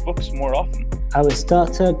read more books more often. Our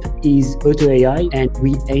startup is Auto AI, and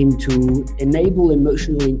we aim to enable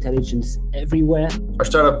emotional intelligence everywhere. Our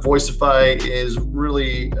startup Voicify is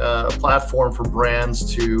really a platform for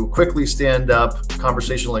brands to quickly stand up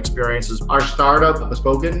conversational experiences. Our startup,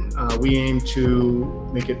 Bespoken, we aim to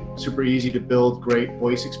make it super easy to build great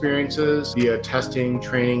voice experiences via testing,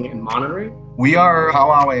 training, and monitoring. We are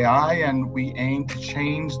Powwow AI, and we aim to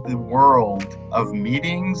change the world of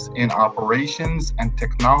meetings in operations and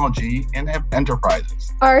technology in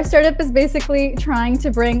enterprises. Our startup is basically trying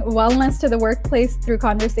to bring wellness to the workplace through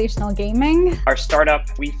conversational gaming. Our startup,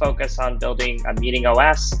 we focus on building a meeting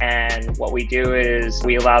OS, and what we do is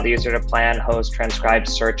we allow the user to plan, host, transcribe,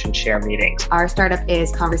 search, and share meetings. Our startup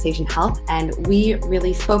is Conversation Health, and we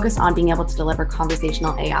really focus on being able to deliver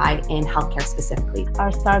conversational AI in healthcare specifically.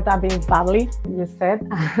 Our startup is Badly, you said,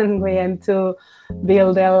 and we aim to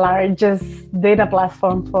build the largest data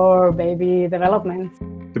platform for baby development.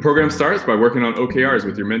 The program starts by working on OKRs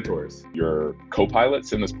with your mentors. Your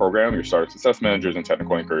co-pilots in this program, your startup success managers and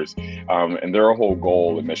technical anchors, and their whole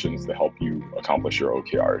goal and mission is to help you accomplish your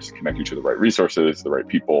OKRs, connect you to the right resources, the right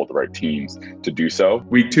people, the right teams to do so.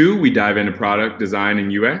 Week 2, we dive into product design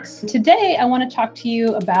and UX. Today, I want to talk to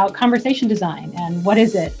you about conversation design and what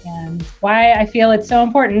is it and why I feel it's so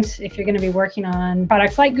important if you're going to be working on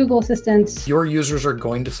products like Google Assistant. Your users are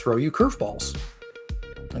going to throw you curveballs.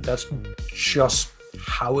 Like that's just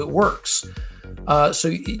how it works. So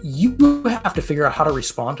you have to figure out how to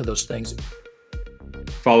respond to those things.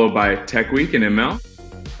 Followed by Tech Week and ML.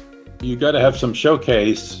 You got to have some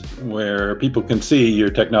showcase where people can see your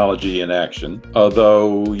technology in action,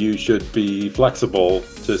 although you should be flexible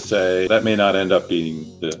to say that may not end up being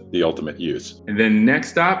the ultimate use. And then next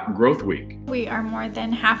stop, Growth Week. We are more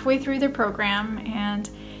than halfway through the program, and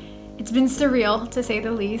it's been surreal, to say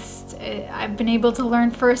the least. I've been able to learn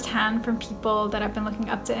firsthand from people that I've been looking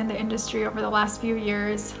up to in the industry over the last few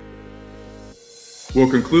years. We'll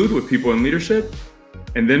conclude with People in Leadership,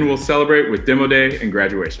 and then we'll celebrate with Demo Day and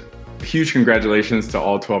graduation. Huge congratulations to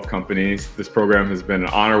all 12 companies. This program has been an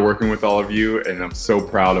honor working with all of you, and I'm so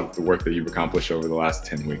proud of the work that you've accomplished over the last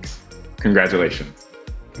 10 weeks. Congratulations.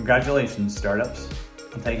 Congratulations, startups,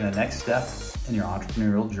 on taking the next step in your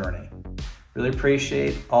entrepreneurial journey. Really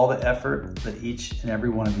appreciate all the effort that each and every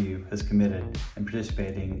one of you has committed in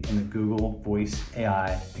participating in the Google Voice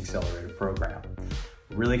AI Accelerator program.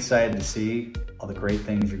 We're really excited to see all the great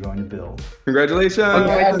things you're going to build. Congratulations!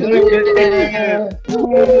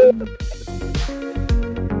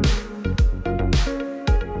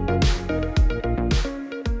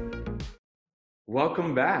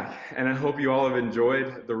 Welcome back, and I hope you all have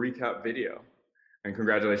enjoyed the recap video. And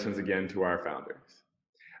congratulations again to our founders.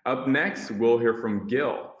 Up next, we'll hear from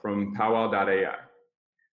Gil from powwow.ai.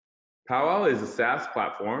 Powwow is a SaaS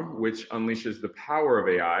platform which unleashes the power of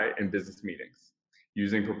AI in business meetings,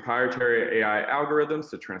 using proprietary AI algorithms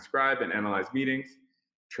to transcribe and analyze meetings,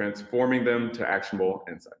 transforming them to actionable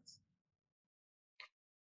insights.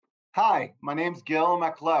 Hi, my name's Gil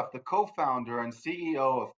McLeff, the co-founder and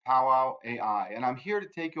CEO of Powwow AI, and I'm here to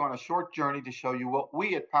take you on a short journey to show you what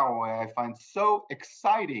we at Powwow AI find so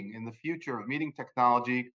exciting in the future of meeting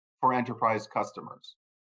technology for enterprise customers.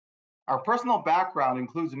 Our personal background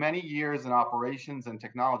includes many years in operations and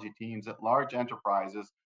technology teams at large enterprises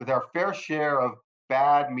with our fair share of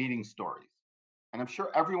bad meeting stories. And I'm sure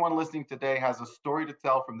everyone listening today has a story to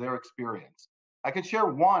tell from their experience. I can share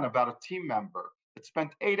one about a team member that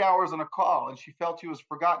spent 8 hours on a call and she felt she was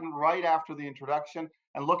forgotten right after the introduction,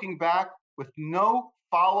 and looking back with no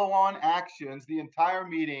follow-on actions, the entire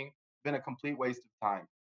meeting been a complete waste of time.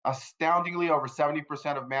 Astoundingly, over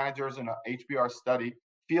 70% of managers in an HBR study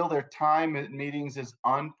feel their time at meetings is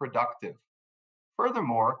unproductive.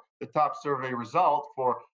 Furthermore, the top survey result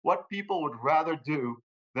for what people would rather do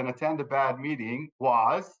than attend a bad meeting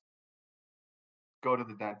was go to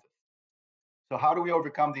the dentist. So how do we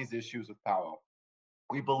overcome these issues with Powwow?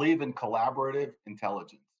 We believe in collaborative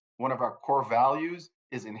intelligence. One of our core values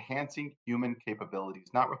is enhancing human capabilities,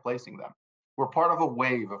 not replacing them. We're part of a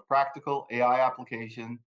wave of practical AI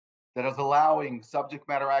application that is allowing subject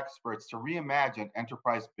matter experts to reimagine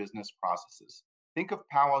enterprise business processes. Think of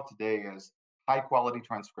Powwow today as high-quality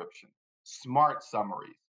transcription, smart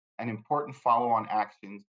summaries, and important follow-on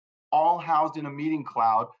actions, all housed in a meeting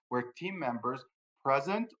cloud where team members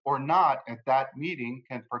present or not at that meeting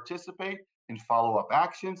can participate in follow-up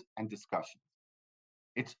actions and discussions.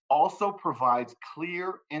 It also provides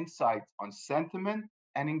clear insights on sentiment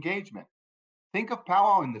and engagement. Think of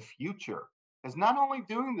Powwow in the future as not only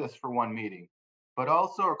doing this for one meeting, but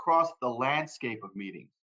also across the landscape of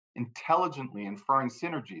meetings, intelligently inferring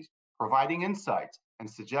synergies, providing insights, and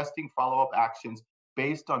suggesting follow-up actions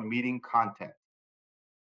based on meeting content.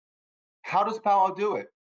 How does Powwow do it?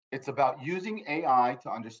 It's about using AI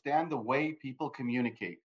to understand the way people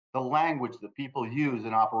communicate. The language that people use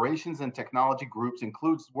in operations and technology groups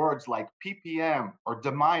includes words like PPM or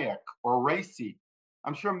DMAIC or RACI.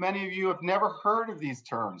 I'm sure many of you have never heard of these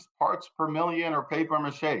terms, parts per million or paper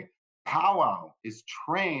mache. Powwow is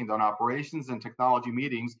trained on operations and technology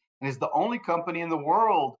meetings and is the only company in the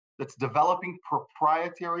world that's developing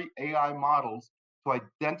proprietary AI models to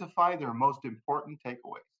identify their most important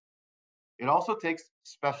takeaways. It also takes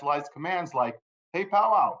specialized commands like, hey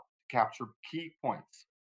Powwow, to capture key points.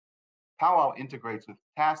 Powwow integrates with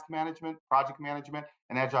task management, project management,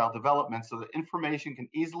 and agile development so that information can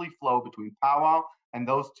easily flow between Powwow and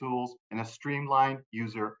those tools in a streamlined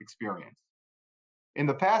user experience. In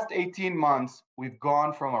the past 18 months, we've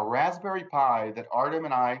gone from a Raspberry Pi that Artem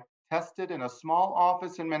and I tested in a small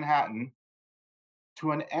office in Manhattan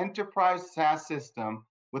to an enterprise SaaS system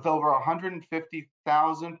with over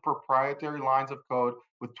 150,000 proprietary lines of code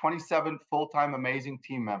with 27 full-time amazing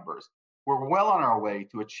team members. We're well on our way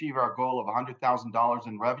to achieve our goal of $100,000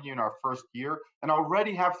 in revenue in our first year and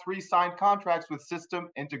already have 3 signed contracts with system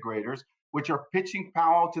integrators, which are pitching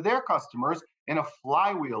Powwow to their customers in a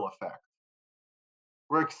flywheel effect.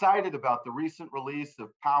 We're excited about the recent release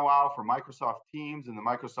of Powwow for Microsoft Teams in the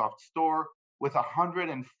Microsoft Store with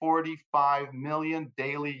 145 million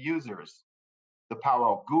daily users. The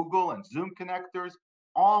Powwow Google and Zoom connectors,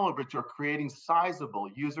 all of which are creating sizable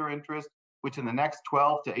user interest, which in the next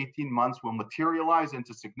 12 to 18 months will materialize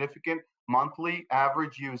into significant monthly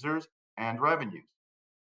average users and revenues.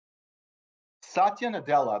 Satya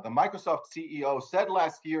Nadella, the Microsoft CEO, said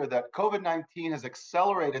last year that COVID-19 has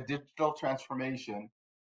accelerated digital transformation.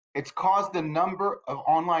 It's caused the number of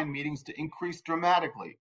online meetings to increase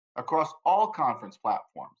dramatically across all conference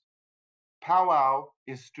platforms. Powwow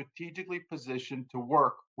is strategically positioned to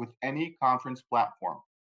work with any conference platform.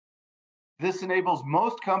 This enables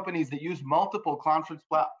most companies that use multiple conference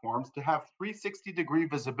platforms to have 360-degree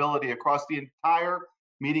visibility across the entire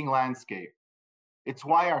meeting landscape. It's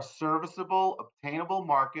why our serviceable, obtainable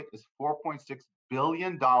market is $4.6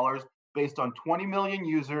 billion based on 20 million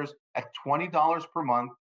users at $20 per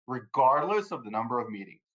month, regardless of the number of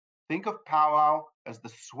meetings. Think of Powwow as the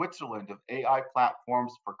Switzerland of AI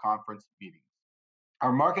platforms for conference meetings.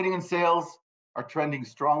 Our marketing and sales are trending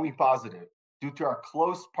strongly positive due to our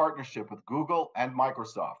close partnership with Google and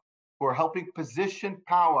Microsoft, who are helping position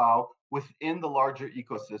Powwow within the larger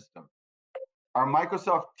ecosystem. Our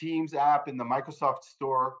Microsoft Teams app in the Microsoft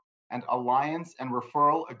Store and alliance and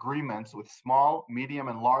referral agreements with small, medium,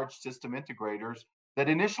 and large system integrators that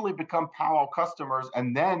initially become Powwow customers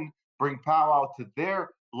and then bring Powwow to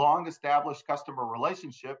their long-established customer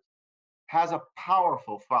relationship has a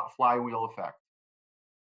powerful flywheel effect.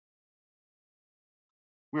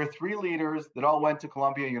 We're three leaders that all went to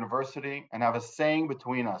Columbia University and have a saying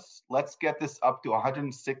between us. Let's get this up to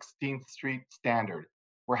 116th Street standard.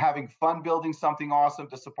 We're having fun building something awesome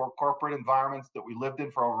to support corporate environments that we lived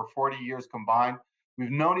in for over 40 years combined. We've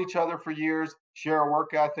known each other for years, share a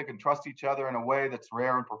work ethic, and trust each other in a way that's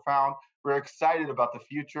rare and profound. We're excited about the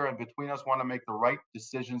future, and between us want to make the right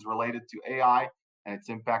decisions related to AI and its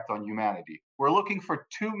impact on humanity. We're looking for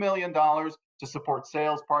 $2 million to support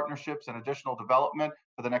sales, partnerships, and additional development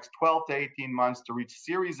for the next 12 to 18 months to reach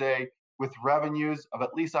Series A with revenues of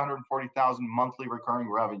at least 140,000 monthly recurring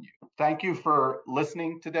revenue. Thank you for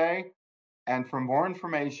listening today. And for more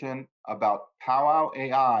information about Powwow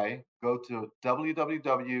AI, go to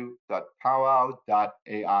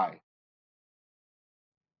www.powwow.ai.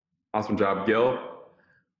 Awesome job, Gil.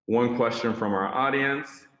 One question from our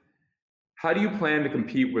audience. How do you plan to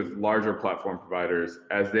compete with larger platform providers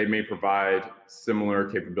as they may provide similar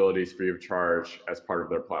capabilities free of charge as part of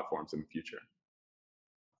their platforms in the future?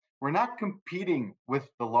 We're not competing with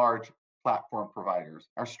the large platform providers.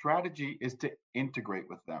 Our strategy is to integrate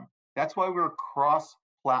with them. That's why we're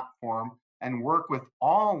cross-platform and work with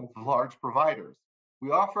all the large providers.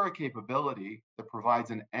 We offer a capability that provides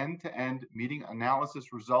an end-to-end meeting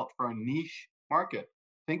analysis result for a niche market.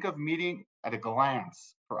 Think of meeting at a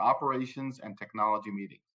glance for operations and technology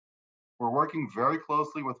meetings. We're working very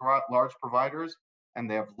closely with large providers, and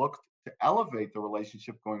they have looked to elevate the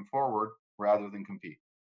relationship going forward rather than compete.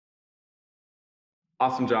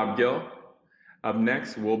 Awesome job, Gil. Up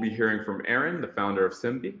next, we'll be hearing from Aaron, the founder of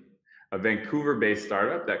Simbi, a Vancouver-based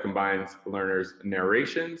startup that combines learners'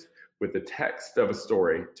 narrations with the text of a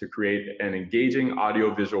story to create an engaging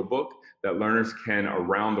audio-visual book that learners can,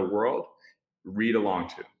 around the world, read along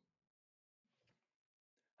to.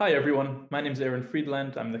 Hi everyone, my name is Aaron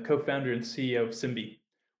Friedland. I'm the co-founder and CEO of Simbi.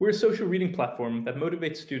 We're a social reading platform that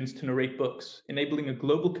motivates students to narrate books, enabling a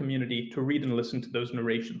global community to read and listen to those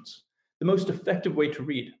narrations. The most effective way to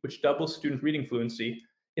read, which doubles student reading fluency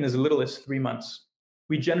in as little as 3 months.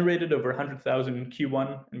 We generated over 100,000 in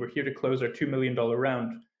Q1, and we're here to close our $2 million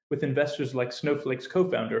round, with investors like Snowflake's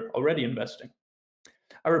co-founder already investing.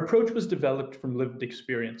 Our approach was developed from lived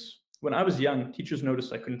experience. When I was young, teachers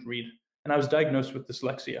noticed I couldn't read, and I was diagnosed with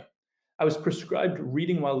dyslexia. I was prescribed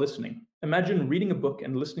reading while listening. Imagine reading a book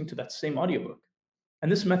and listening to that same audiobook.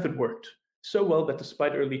 And this method worked so well that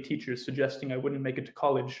despite early teachers suggesting I wouldn't make it to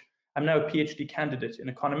college, I'm now a PhD candidate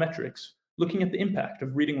in econometrics, looking at the impact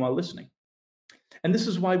of reading while listening. And this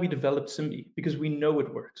is why we developed Simbi, because we know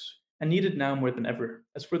it works, and need it now more than ever,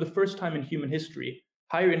 as for the first time in human history,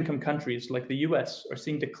 higher income countries like the US are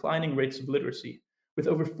seeing declining rates of literacy, with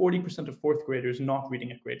over 40% of fourth graders not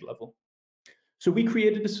reading at grade level. So we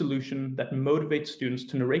created a solution that motivates students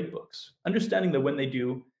to narrate books, understanding that when they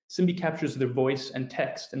do, Simbi captures their voice and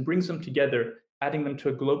text and brings them together, adding them to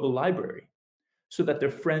a global library, so that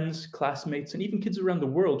their friends, classmates, and even kids around the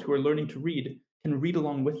world who are learning to read can read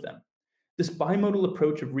along with them. This bimodal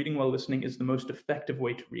approach of reading while listening is the most effective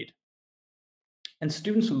way to read. And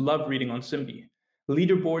students love reading on Simbi.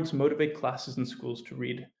 Leaderboards motivate classes and schools to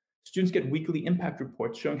read. Students get weekly impact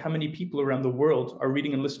reports showing how many people around the world are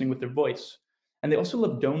reading and listening with their voice. And they also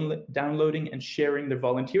love downloading and sharing their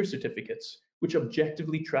volunteer certificates, which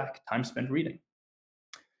objectively track time spent reading.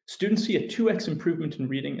 Students see a 2x improvement in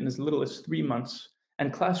reading in as little as 3 months,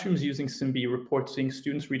 and classrooms using Simbi report seeing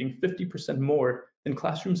students reading 50% more than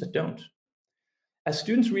classrooms that don't. As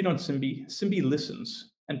students read on Simbi, Simbi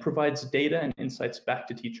listens and provides data and insights back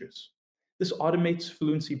to teachers. This automates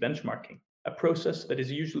fluency benchmarking, a process that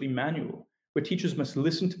is usually manual, where teachers must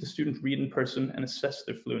listen to the student read in person and assess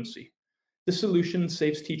their fluency. This solution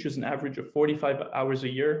saves teachers an average of 45 hours a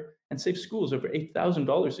year and saves schools over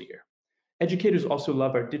 $8,000 a year. Educators also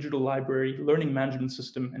love our digital library, learning management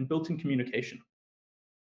system, and built-in communication.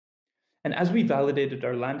 And as we validated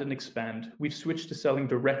our land and expand, we've switched to selling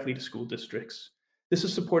directly to school districts. This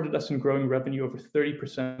has supported us in growing revenue over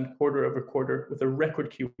 30% quarter over quarter with a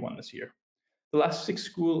record Q1 this year. The last 6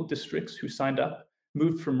 school districts who signed up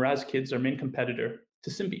moved from RazKids, our main competitor, to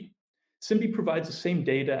Simbi. Simbi provides the same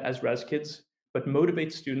data as RazKids, but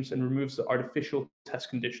motivates students and removes the artificial test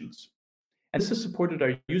conditions. And this has supported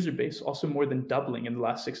our user base also more than doubling in the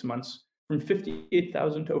last 6 months, from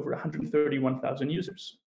 58,000 to over 131,000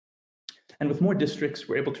 users. And with more districts,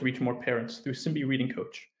 we're able to reach more parents through Simbi Reading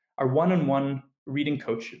Coach, our one-on-one reading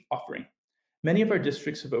coach offering. Many of our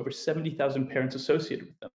districts have over 70,000 parents associated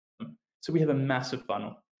with them, so we have a massive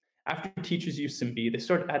funnel. After teachers use Simbi, they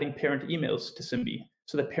start adding parent emails to Simbi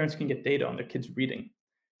so that parents can get data on their kids' reading.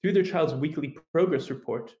 Through their child's weekly progress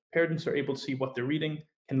report, parents are able to see what they're reading,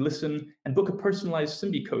 can listen, and book a personalized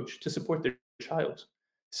Simbi coach to support their child.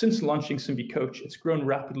 Since launching Simbi Coach, it's grown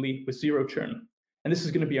rapidly with zero churn, and this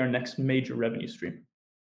is going to be our next major revenue stream.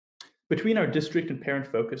 Between our district and parent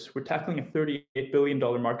focus, we're tackling a $38 billion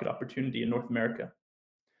market opportunity in North America.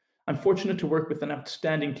 I'm fortunate to work with an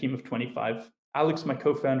outstanding team of 25. Alex, my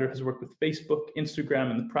co-founder, has worked with Facebook,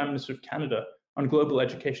 Instagram, and the Prime Minister of Canada on global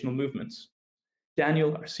educational movements.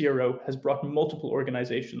 Daniel, our CRO, has brought multiple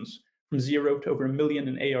organizations from zero to over $1 million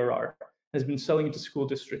in ARR and has been selling into school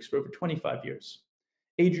districts for over 25 years.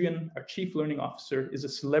 Adrian, our Chief Learning Officer, is a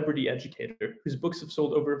celebrity educator whose books have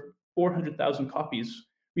sold over 400,000 copies,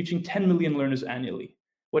 reaching 10 million learners annually.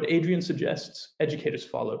 What Adrian suggests, educators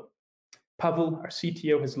follow. Pavel, our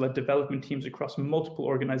CTO, has led development teams across multiple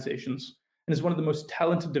organizations and is one of the most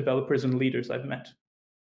talented developers and leaders I've met.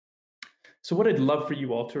 So what I'd love for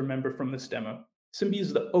you all to remember from this demo, Simbi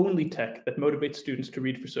is the only tech that motivates students to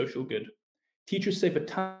read for social good. Teachers save a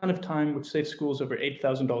ton of time, which saves schools over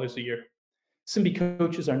 $8,000 a year. Simbi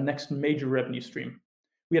Coach is our next major revenue stream.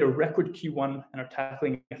 We had a record Q1 and are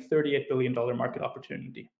tackling a $38 billion market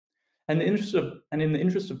opportunity. And in the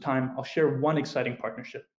interest of time, I'll share one exciting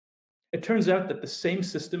partnership. It turns out that the same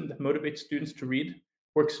system that motivates students to read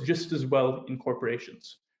works just as well in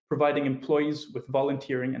corporations, providing employees with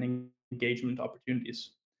volunteering and engagement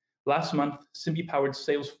opportunities. Last month, Simbi powered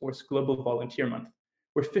Salesforce Global Volunteer Month,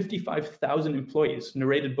 where 55,000 employees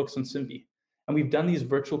narrated books on Simbi. And we've done these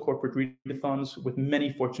virtual corporate readathons with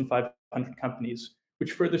many Fortune 500 companies,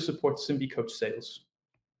 which further supports Simbi Coach sales.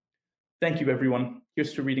 Thank you, everyone.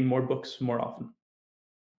 Here's to reading more books more often.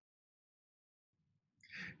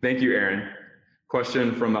 Thank you, Aaron.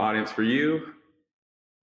 Question from the audience for you.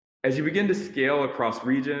 As you begin to scale across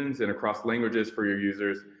regions and across languages for your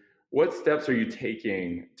users, what steps are you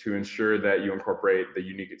taking to ensure that you incorporate the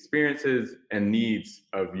unique experiences and needs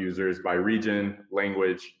of users by region,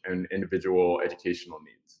 language, and individual educational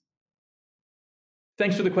needs?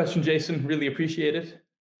 Thanks for the question, Jason. Really appreciate it.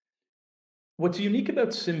 What's unique about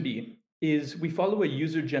Simbi is we follow a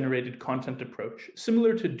user-generated content approach,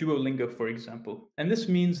 similar to Duolingo, for example. And this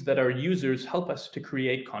means that our users help us to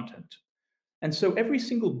create content. And so every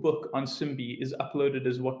single book on Simbi is uploaded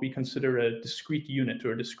as what we consider a discrete unit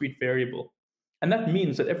or a discrete variable. And that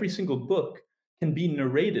means that every single book can be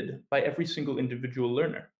narrated by every single individual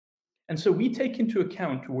learner. And so we take into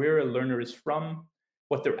account where a learner is from,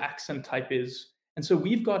 what their accent type is. And so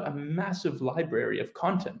we've got a massive library of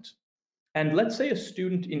content. And let's say a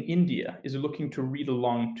student in India is looking to read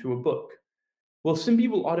along to a book. Well, Simbi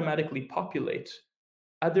will automatically populate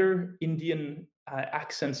other Indian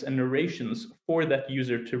accents and narrations for that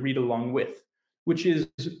user to read along with, which is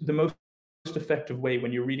the most effective way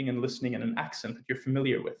when you're reading and listening in an accent that you're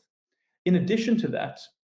familiar with. In addition to that,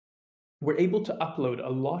 we're able to upload a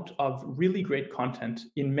lot of really great content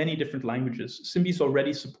in many different languages. Simbi is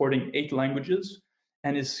already supporting 8 languages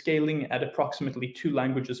and is scaling at approximately 2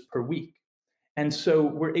 languages per week. And so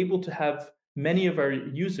we're able to have many of our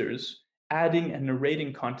users adding and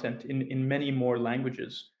narrating content in many more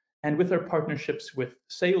languages. And with our partnerships with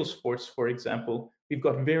Salesforce, for example, we've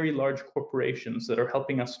got very large corporations that are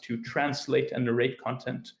helping us to translate and narrate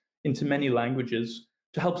content into many languages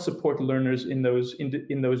to help support learners in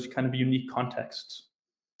those kind of unique contexts.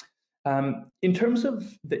 In terms of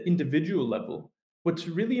the individual level, what's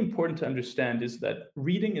really important to understand is that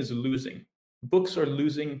reading is losing. Books are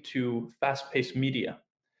losing to fast-paced media.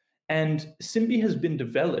 And Simbi has been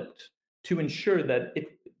developed to ensure that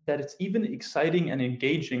it's even exciting and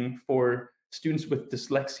engaging for students with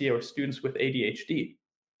dyslexia or students with ADHD.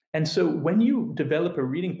 And so when you develop a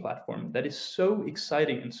reading platform that is so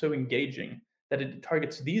exciting and so engaging that it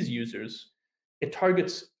targets these users, it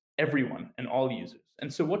targets everyone and all users.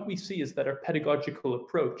 And so what we see is that our pedagogical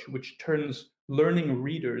approach, which turns learning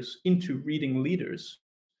readers into reading leaders,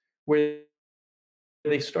 where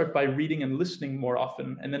they start by reading and listening more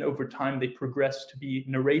often, and then over time they progress to be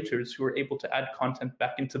narrators who are able to add content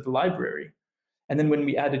back into the library. And then when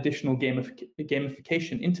we add additional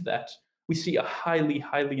gamification into that, we see a highly,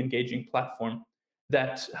 highly engaging platform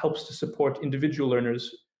that helps to support individual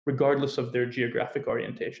learners regardless of their geographic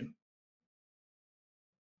orientation.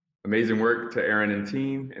 Amazing work to Aaron and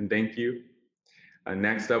team, and thank you.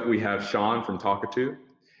 Next up, we have Sean from Talkatoo,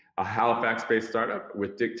 a Halifax-based startup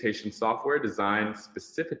with dictation software designed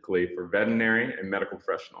specifically for veterinary and medical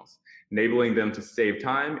professionals, enabling them to save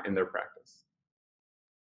time in their practice.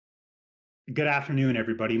 Good afternoon,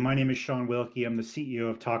 everybody. My name is Sean Wilkie. I'm the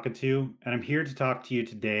CEO of Talkatoo, and I'm here to talk to you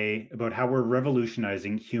today about how we're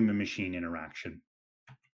revolutionizing human-machine interaction.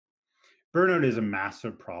 Burnout is a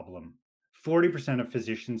massive problem. 40% of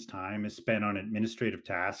physicians' time is spent on administrative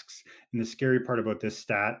tasks, and the scary part about this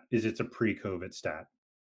stat is it's a pre-COVID stat.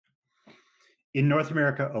 In North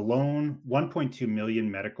America alone, 1.2 million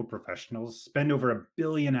medical professionals spend over 1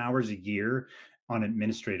 billion hours a year on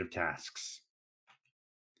administrative tasks.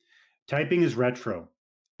 Typing is retro,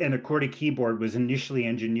 and a QWERTY keyboard was initially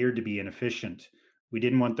engineered to be inefficient. We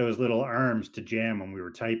didn't want those little arms to jam when we were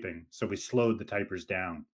typing, so we slowed the typers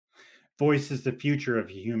down. Voice is the future of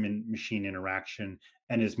human-machine interaction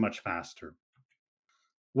and is much faster.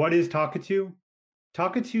 What is Talkatoo?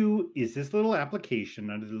 Talkatoo is this little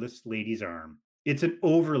application under this lady's arm. It's an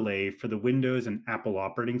overlay for the Windows and Apple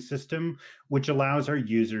operating system, which allows our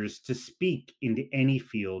users to speak into any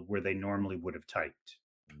field where they normally would have typed.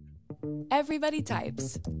 Everybody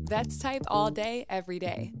types. Vets type all day, every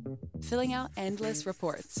day, filling out endless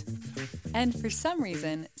reports. And for some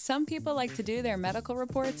reason, some people like to do their medical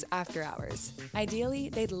reports after hours. Ideally,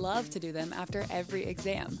 they'd love to do them after every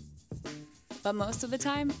exam. But most of the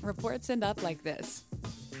time, reports end up like this.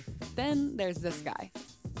 Then there's this guy.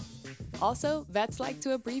 Also, vets like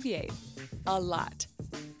to abbreviate. A lot.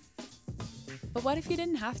 But what if you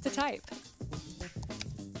didn't have to type?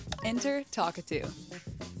 Enter Talkatoo.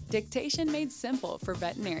 Dictation made simple for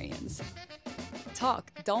veterinarians.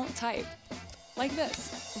 Talk, don't type. Like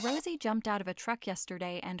this. Rosie jumped out of a truck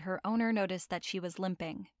yesterday and her owner noticed that she was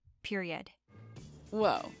limping. Period.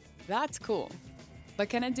 Whoa, that's cool. But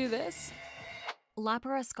can it do this?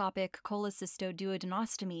 Laparoscopic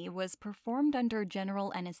cholecystoduodenostomy was performed under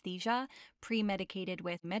general anesthesia, pre-medicated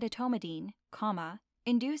with medetomidine,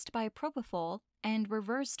 induced by propofol, and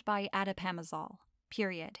reversed by atipamezole.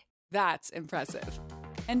 Period. That's impressive.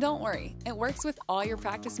 And don't worry, it works with all your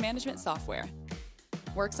practice management software.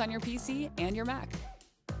 Works on your PC and your Mac.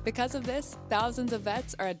 Because of this, thousands of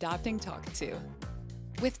vets are adopting Talkatoo.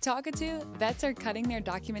 With Talkatoo, vets are cutting their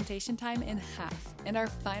documentation time in half and are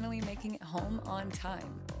finally making it home on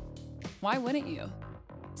time. Why wouldn't you?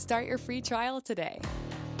 Start your free trial today.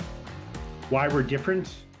 Why we're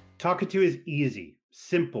different? Talkatoo is easy,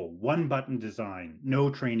 simple, one-button design, no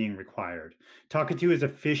training required. Talkatoo is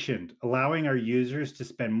efficient, allowing our users to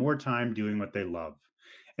spend more time doing what they love.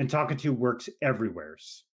 And Talkatoo works everywhere,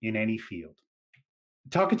 in any field.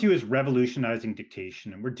 Talkatoo is revolutionizing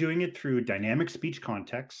dictation, and we're doing it through dynamic speech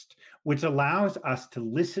context, which allows us to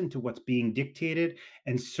listen to what's being dictated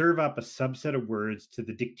and serve up a subset of words to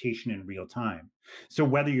the dictation in real time. So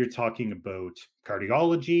whether you're talking about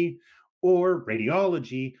cardiology or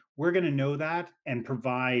radiology, we're going to know that and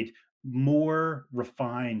provide more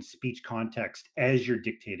refined speech context as you're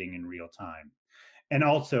dictating in real time. And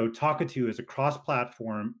also, Talkatoo is a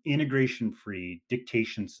cross-platform, integration-free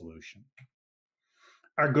dictation solution.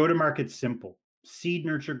 Our go-to-market's simple. Seed,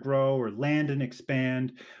 nurture, grow, or land and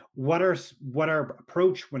expand. What our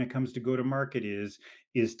approach when it comes to go-to-market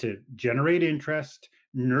is to generate interest,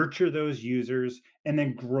 nurture those users, and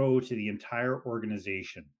then grow to the entire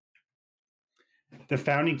organization. The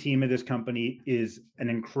founding team of this company is an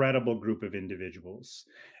incredible group of individuals.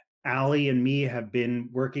 Ali and me have been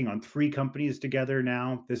working on 3 companies together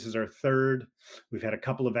now. This is our 3rd. We've had a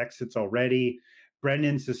couple of exits already.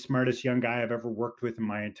 Brendan's the smartest young guy I've ever worked with in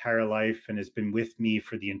my entire life and has been with me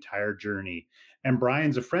for the entire journey. And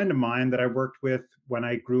Brian's a friend of mine that I worked with when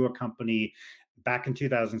I grew a company back in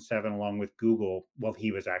 2007 along with Google while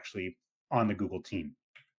he was actually on the Google team.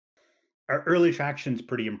 Our early traction is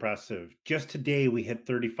pretty impressive. Just today, we hit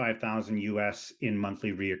 35,000 US in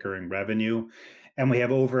monthly reoccurring revenue, and we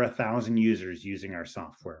have over 1,000 users using our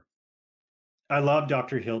software. I love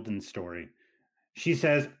Dr. Hilden's story. She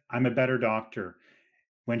says, I'm a better doctor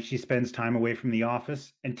when she spends time away from the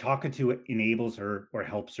office, and Talkatoo enables her or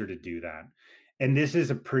helps her to do that. And this is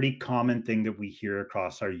a pretty common thing that we hear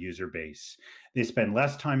across our user base. They spend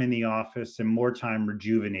less time in the office and more time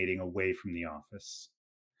rejuvenating away from the office.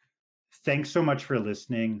 Thanks so much for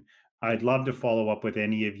listening. I'd love to follow up with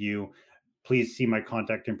any of you. Please see my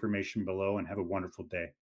contact information below and have a wonderful day.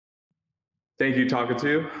 Thank you,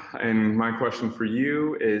 Talkatoo. And my question for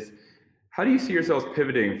you is, how do you see yourselves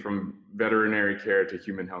pivoting from veterinary care to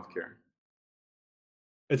human healthcare?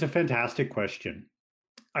 It's a fantastic question.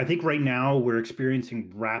 I think right now we're experiencing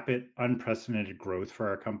rapid, unprecedented growth for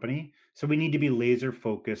our company. So we need to be laser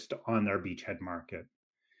focused on our beachhead market.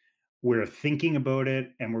 We're thinking about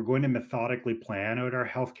it and we're going to methodically plan out our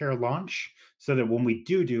healthcare launch so that when we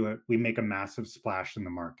do it, we make a massive splash in the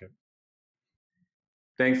market.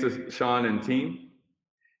 Thanks to Sean and team.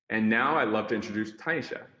 And now I'd love to introduce Tiny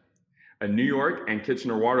Chef, a New York and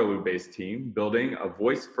Kitchener-Waterloo-based team building a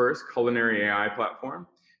voice-first culinary AI platform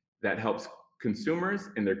that helps consumers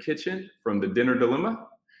in their kitchen from the dinner dilemma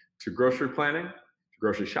to grocery planning, to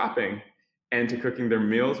grocery shopping, and to cooking their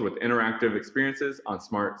meals with interactive experiences on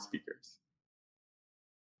smart speakers.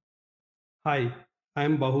 Hi,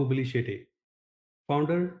 I'm Bahubali Shetty,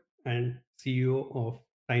 founder and CEO of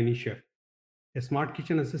Tiny Chef, a smart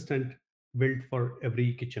kitchen assistant built for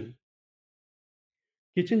every kitchen.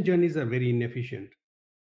 Kitchen journeys are very inefficient.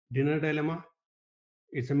 Dinner dilemma,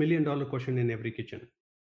 it's $1 million question in every kitchen.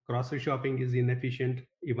 Grocery shopping is inefficient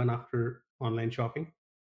even after online shopping,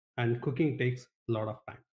 and cooking takes a lot of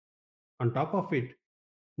time. On top of it,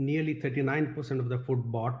 nearly 39% of the food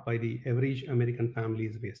bought by the average American family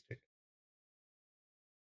is wasted.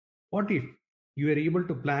 What if you are able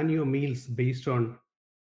to plan your meals based on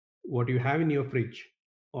what you have in your fridge,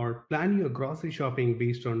 or plan your grocery shopping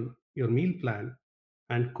based on your meal plan,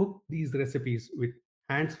 and cook these recipes with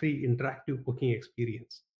hands-free interactive cooking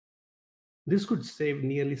experience? This could save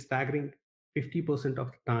nearly staggering 50%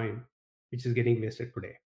 of the time which is getting wasted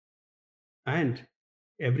today. And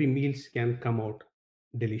every meal can come out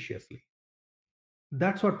deliciously.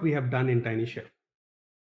 That's what we have done in Tiny Chef.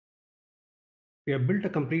 We have built a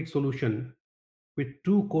complete solution with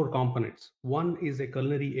two core components. One is a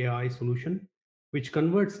culinary AI solution, which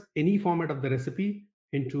converts any format of the recipe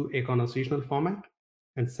into a conversational format.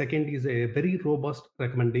 And second is a very robust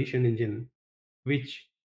recommendation engine, which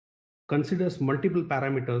considers multiple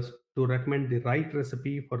parameters to recommend the right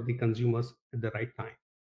recipe for the consumers at the right time.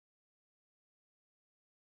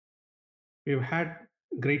 We've had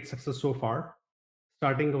great success so far,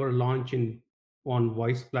 starting our launch on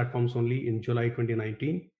voice platforms only in July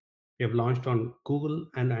 2019. We have launched on Google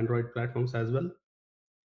and Android platforms as well.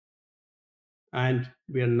 And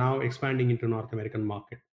we are now expanding into North American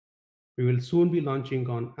market. We will soon be launching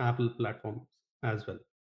on Apple platforms as well.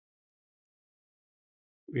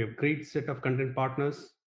 We have great set of content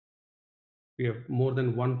partners. We have more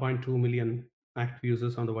than 1.2 million active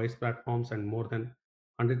users on the voice platforms and more than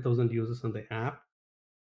 100,000 users on the app.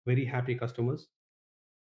 Very happy customers.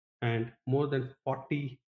 And more than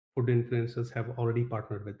 40 food influencers have already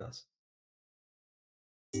partnered with us.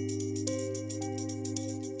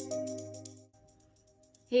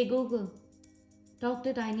 Hey Google, talk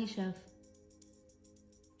to Tiny Chef.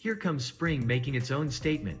 Here comes spring making its own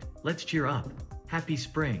statement. Let's cheer up. Happy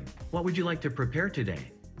spring. What would you like to prepare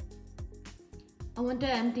today? I want to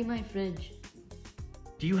empty my fridge.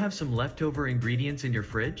 Do you have some leftover ingredients in your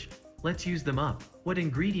fridge? Let's use them up. What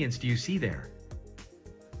ingredients do you see there?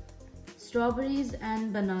 Strawberries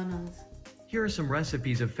and bananas. Here are some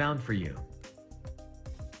recipes I've found for you.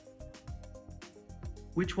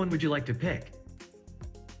 Which one would you like to pick?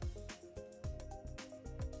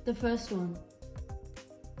 The first one.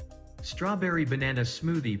 Strawberry banana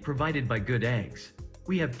smoothie provided by Good Eggs.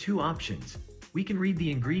 We have two options. We can read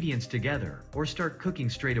the ingredients together or start cooking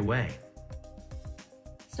straight away.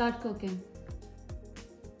 Start cooking.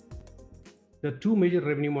 The two major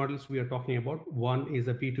revenue models we are talking about. One is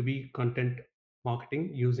a B2B content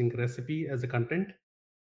marketing using recipe as a content,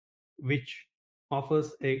 which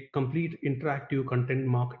offers a complete interactive content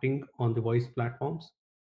marketing on the voice platforms,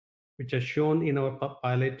 which has shown in our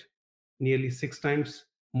pilot nearly 6 times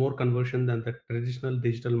more conversion than the traditional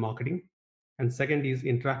digital marketing. And second is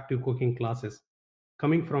interactive cooking classes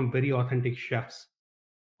coming from very authentic chefs,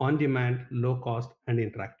 on demand, low cost, and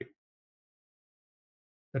interactive.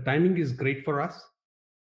 The timing is great for us.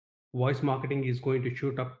 Voice marketing is going to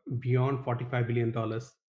shoot up beyond $45 billion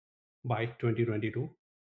by 2022.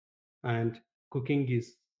 And cooking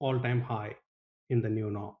is all-time high in the new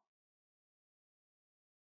norm.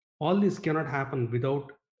 All this cannot happen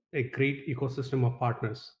without a great ecosystem of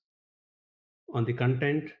partners on the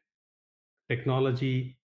content,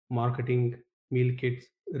 technology, marketing, meal kits,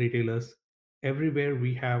 retailers. Everywhere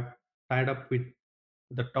we have tied up with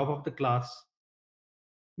the top of the class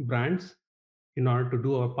brands in order to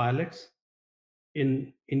do our pilots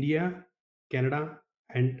in India, Canada,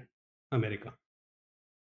 and America.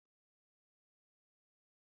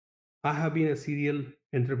 I have been a serial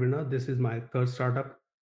entrepreneur. This is my third startup.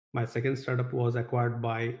 My second startup was acquired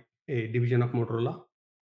by a division of Motorola,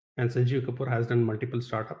 and Sanjeev Kapoor has done multiple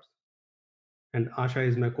startups. And Asha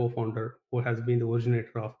is my co-founder, who has been the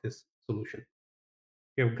originator of this solution.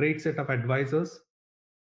 We have a great set of advisors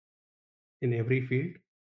in every field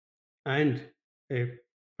and a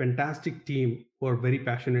fantastic team who are very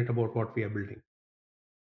passionate about what we are building.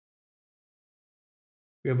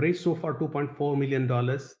 We have raised so far $2.4 million.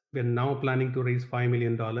 We are now planning to raise $5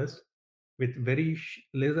 million with very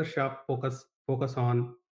laser sharp focus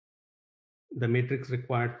on the metrics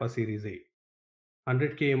required for Series A.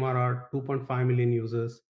 100K MRR, 2.5 million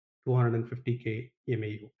users, 250K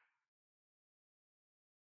MAU.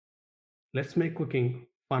 Let's make cooking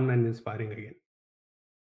fun and inspiring again.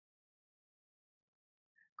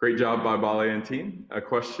 Great job by Bale and team. A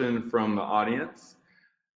question from the audience.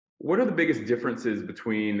 What are the biggest differences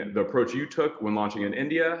between the approach you took when launching in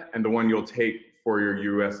India and the one you'll take for your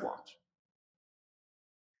US launch?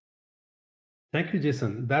 Thank you,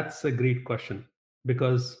 Jason. That's a great question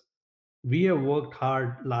because we have worked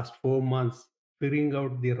hard last 4 months figuring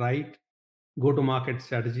out the right go-to-market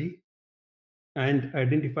strategy and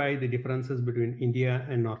identify the differences between India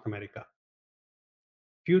and North America.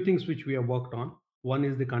 Few things which we have worked on. One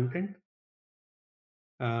is the content.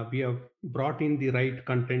 We have brought in the right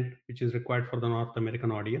content which is required for the North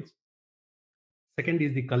American audience. Second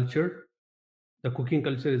is the culture. The cooking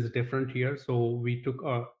culture is different here, so we took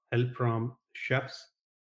help from chefs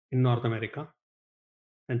in North America.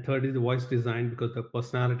 And third is the voice design, because the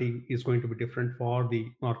personality is going to be different for the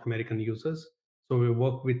North American users. So we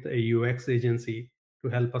work with a UX agency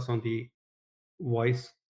to help us on the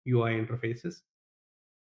voice UI interfaces.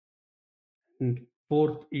 And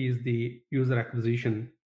fourth is the user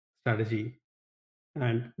acquisition strategy.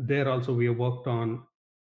 And there also we have worked on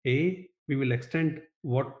we will extend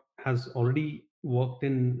what has already worked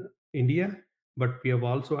in India, but we have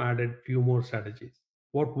also added few more strategies.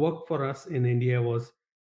 What worked for us in India was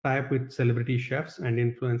tie up with celebrity chefs and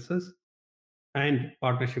influencers and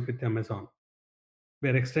partnership with Amazon. We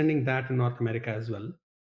are extending that in North America as well.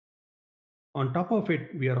 On top of it,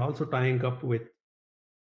 we are also tying up with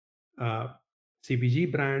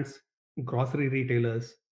CPG brands, grocery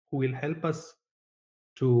retailers who will help us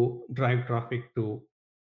to drive traffic to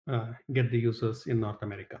get the users in North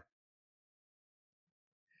America.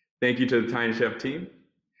 Thank you to the Tiny Chef team.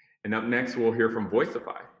 And up next, we'll hear from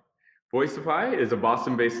Voicify. Voicify is a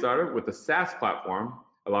Boston-based startup with a SaaS platform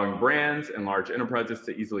allowing brands and large enterprises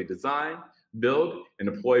to easily design, build,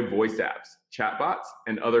 and deploy voice apps, chatbots,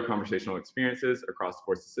 and other conversational experiences across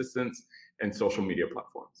voice assistants and social media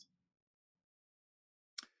platforms.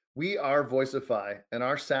 We are Voicify, and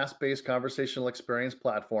our SaaS-based conversational experience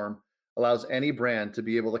platform allows any brand to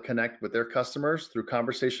be able to connect with their customers through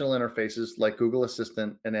conversational interfaces like Google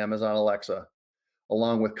Assistant and Amazon Alexa,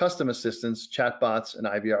 along with custom assistants, chatbots, and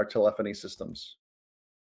IVR telephony systems.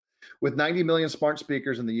 With 90 million smart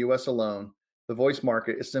speakers in the US alone, the voice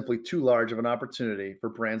market is simply too large of an opportunity for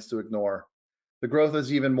brands to ignore. The growth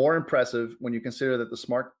is even more impressive when you consider that the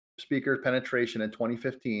smart speaker penetration in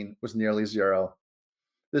 2015 was nearly zero.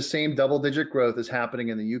 This same double-digit growth is happening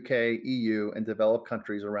in the UK, EU, and developed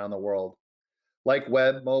countries around the world. Like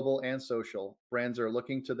web, mobile, and social, brands are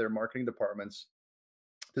looking to their marketing departments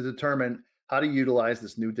to determine how to utilize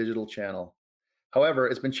this new digital channel. However,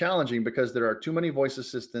 it's been challenging because there are too many voice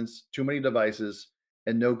assistants, too many devices,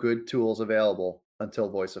 and no good tools available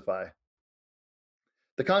until Voicify.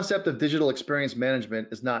 The concept of digital experience management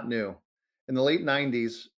is not new. In the late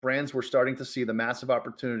 90s, brands were starting to see the massive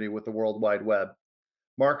opportunity with the World Wide Web.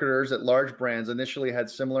 Marketers at large brands initially had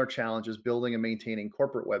similar challenges building and maintaining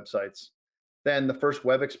corporate websites. Then the first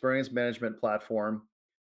web experience management platform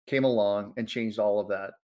came along and changed all of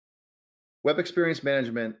that. Web experience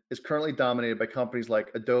management is currently dominated by companies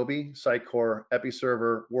like Adobe, Sitecore,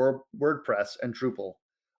 Episerver, WordPress, and Drupal.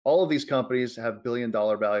 All of these companies have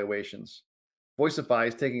billion-dollar valuations. Voicify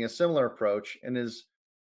is taking a similar approach and is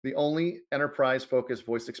the only enterprise-focused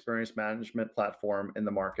voice experience management platform in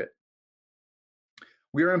the market.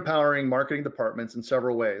 We are empowering marketing departments in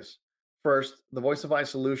several ways. First, the Voicify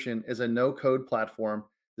solution is a no-code platform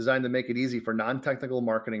designed to make it easy for non-technical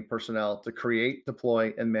marketing personnel to create,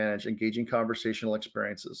 deploy, and manage engaging conversational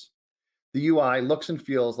experiences. The UI looks and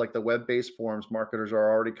feels like the web-based forms marketers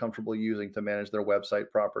are already comfortable using to manage their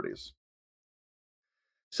website properties.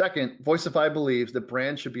 Second, Voicify believes that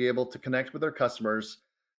brands should be able to connect with their customers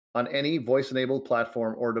on any voice-enabled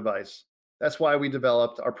platform or device. That's why we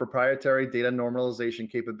developed our proprietary data normalization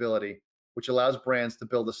capability, which allows brands to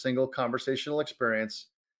build a single conversational experience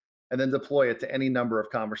and then deploy it to any number of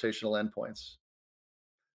conversational endpoints.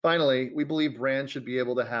 Finally, we believe brands should be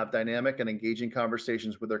able to have dynamic and engaging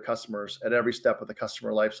conversations with their customers at every step of the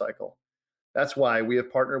customer lifecycle. That's why we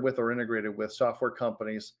have partnered with or integrated with software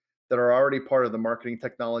companies that are already part of the marketing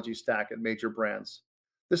technology stack at major brands.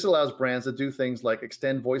 This allows brands to do things like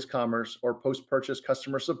extend voice commerce or post-purchase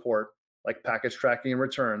customer support, like package tracking and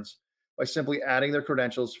returns, by simply adding their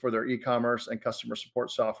credentials for their e-commerce and customer support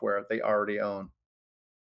software they already own.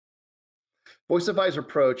 Voicify's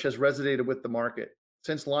approach has resonated with the market.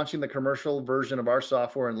 Since launching the commercial version of our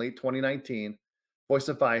software in late 2019,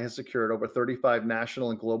 Voicify has secured over 35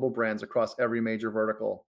 national and global brands across every major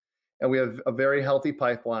vertical. And we have a very healthy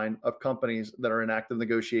pipeline of companies that are in active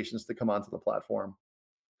negotiations to come onto the platform.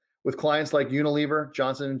 With clients like Unilever,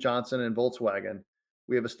 Johnson & Johnson, and Volkswagen,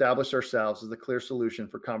 we have established ourselves as the clear solution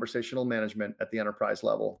for conversational management at the enterprise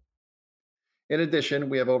level. In addition,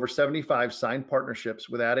 we have over 75 signed partnerships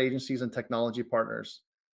with ad agencies and technology partners.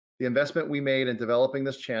 The investment we made in developing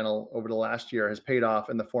this channel over the last year has paid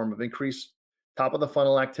off in the form of increased top of the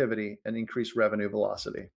funnel activity and increased revenue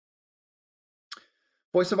velocity.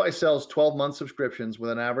 Voicify sells 12-month subscriptions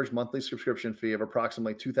with an average monthly subscription fee of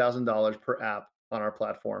approximately $2,000 per app on our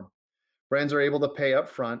platform. Brands are able to pay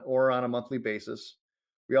upfront or on a monthly basis.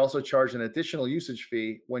 We also charge an additional usage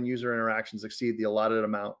fee when user interactions exceed the allotted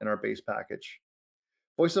amount in our base package.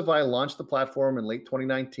 Voicify launched the platform in late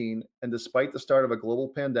 2019, and despite the start of a global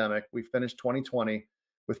pandemic, we finished 2020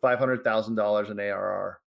 with $500,000 in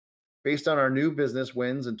ARR. Based on our new business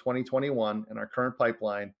wins in 2021 and our current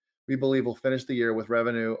pipeline, we believe we'll finish the year with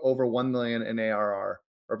revenue over $1 million in ARR,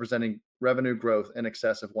 representing revenue growth in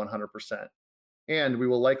excess of 100%. And we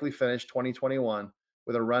will likely finish 2021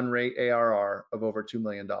 with a run rate ARR of over $2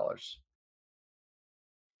 million.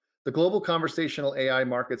 The global conversational AI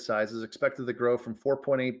market size is expected to grow from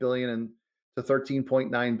 4.8 billion to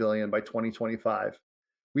 13.9 billion by 2025.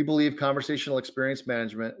 We believe conversational experience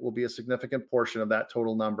management will be a significant portion of that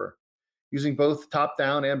total number. Using both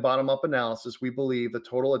top-down and bottom-up analysis, we believe the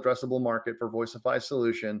total addressable market for Voicify's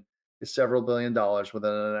solution is several $billion within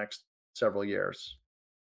the next several years.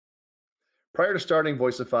 Prior to starting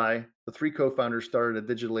Voicify, the three co-founders started a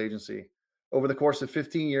digital agency. Over the course of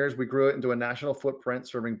 15 years, we grew it into a national footprint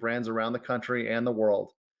serving brands around the country and the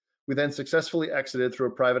world. We then successfully exited through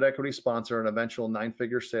a private equity sponsor and eventual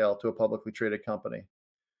 9-figure sale to a publicly traded company.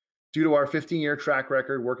 Due to our 15-year track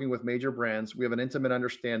record working with major brands, we have an intimate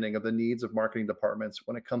understanding of the needs of marketing departments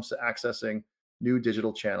when it comes to accessing new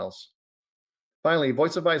digital channels. Finally,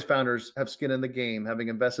 Voicify's founders have skin in the game, having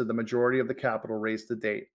invested the majority of the capital raised to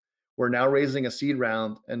date. We're now raising a seed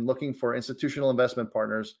round and looking for institutional investment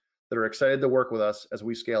partners that are excited to work with us as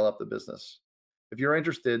we scale up the business. If you're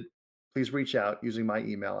interested, please reach out using my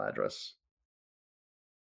email address.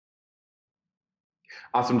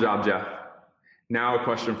 Awesome job, Jeff. Now a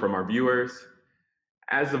question from our viewers.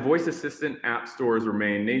 As the voice assistant app stores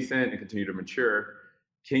remain nascent and continue to mature,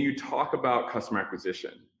 can you talk about customer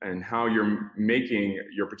acquisition and how you're making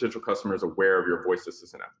your potential customers aware of your voice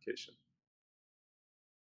assistant application?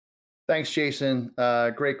 Thanks, Jason.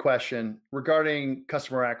 Great question. Regarding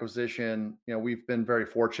customer acquisition, we've been very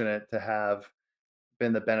fortunate to have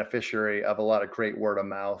been the beneficiary of a lot of great word of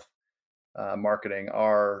mouth marketing.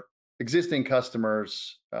 Our existing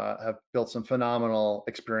customers have built some phenomenal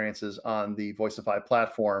experiences on the Voicify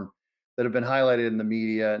platform that have been highlighted in the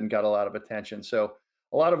media and got a lot of attention. So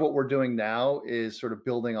a lot of what we're doing now is sort of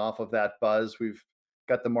building off of that buzz. We've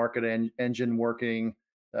got the market engine working,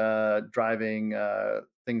 driving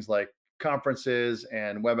things like conferences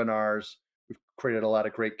and webinars. We've created a lot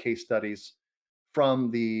of great case studies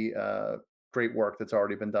from the great work that's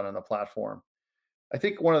already been done on the platform. I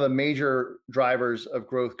think one of the major drivers of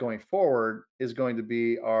growth going forward is going to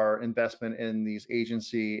be our investment in these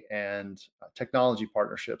agency and technology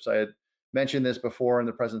partnerships. I had mentioned this before in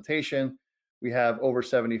the presentation. We have over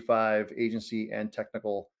 75 agency and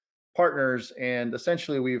technical partners, and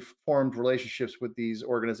essentially we've formed relationships with these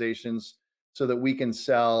organizations so that we can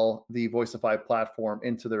sell the Voicify platform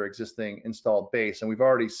into their existing installed base. And we've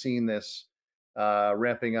already seen this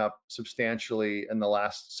ramping up substantially in the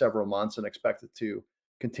last several months and expect it to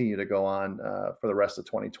continue to go on for the rest of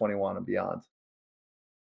 2021 and beyond.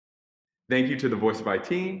 Thank you to the Voicify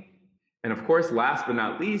team. And of course, last but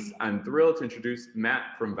not least, I'm thrilled to introduce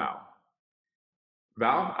Matt from Val.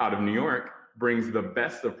 Val, out of New York, brings the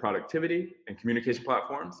best of productivity and communication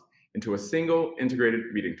platforms into a single integrated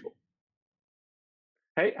meeting tool.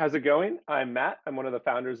 Hey, how's it going? I'm Matt. I'm one of the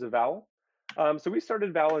founders of Val. So we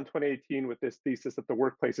started Val in 2018 with this thesis that the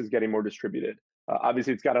workplace is getting more distributed.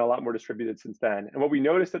 Obviously, it's gotten a lot more distributed since then. And what we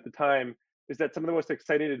noticed at the time is that some of the most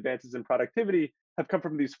exciting advances in productivity have come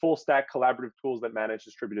from these full stack collaborative tools that manage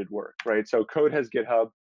distributed work, right? So code has GitHub,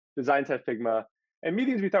 designs have Figma, and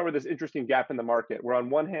meetings we thought were this interesting gap in the market, where on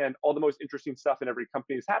one hand, all the most interesting stuff in every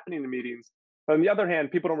company is happening in meetings. But on the other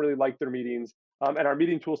hand, people don't really like their meetings. And our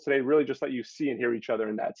meeting tools today really just let you see and hear each other,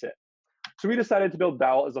 and that's it. So we decided to build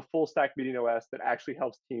Vowel as a full stack meeting OS that actually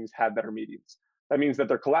helps teams have better meetings. That means that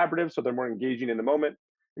they're collaborative, so they're more engaging in the moment.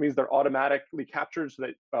 It means they're automatically captured so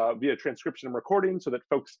that via transcription and recording, so that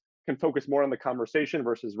folks can focus more on the conversation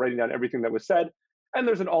versus writing down everything that was said. And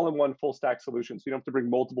there's an all-in-one full stack solution, so you don't have to bring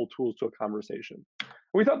multiple tools to a conversation.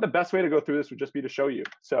 We thought the best way to go through this would just be to show you.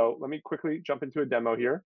 So let me quickly jump into a demo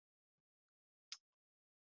here.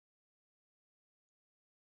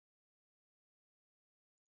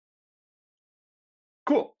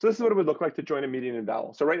 Cool. So this is what it would look like to join a meeting in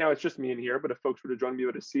Vowel. So right now it's just me in here, but if folks were to join, be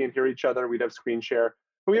able to see and hear each other, we'd have screen share.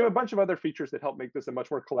 But we have a bunch of other features that help make this a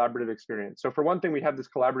much more collaborative experience. So for one thing, we have this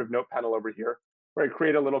collaborative note panel over here, where I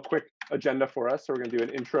create a little quick agenda for us. So we're going to do an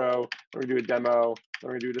intro, we're going to do a demo, we're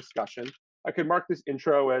going to do a discussion. I could mark this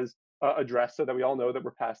intro as address so that we all know that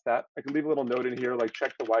we're past that. I could leave a little note in here like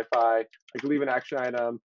check the Wi-Fi. I could leave an action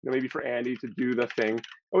item, maybe for Andy to do the thing. And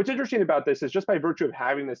what's interesting about this is just by virtue of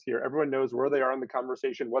having this here, everyone knows where they are in the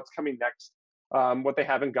conversation, what's coming next, what they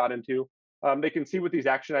haven't gotten to. They can see with these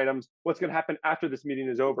action items what's going to happen after this meeting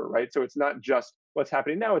is over, right? So it's not just what's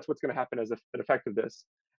happening now, it's what's going to happen as an effect of this.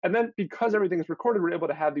 And then because everything's recorded, we're able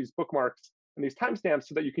to have these bookmarks and these timestamps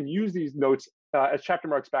so that you can use these notes as chapter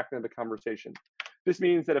marks back into the conversation. This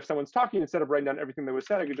means that if someone's talking, instead of writing down everything that was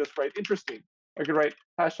said, I could just write interesting. I could write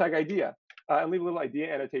hashtag idea and leave a little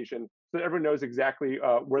idea annotation so that everyone knows exactly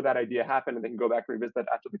where that idea happened and they can go back and revisit that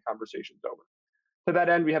after the conversation's over. To that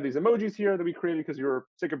end, we have these emojis here that we created because we were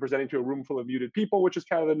sick of presenting to a room full of muted people, which is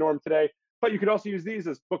kind of the norm today. But you could also use these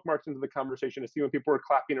as bookmarks into the conversation to see when people are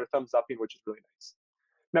clapping or thumbs upping, which is really nice.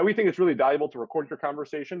 Now, we think it's really valuable to record your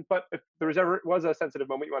conversation, but if there was a sensitive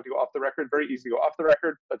moment you want to go off the record, very easy to go off the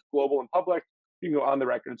record. That's global and public. You can go on the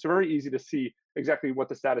record. So very easy to see exactly what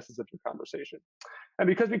the status is of your conversation. And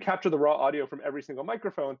because we capture the raw audio from every single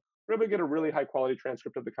microphone, we're able to get a really high quality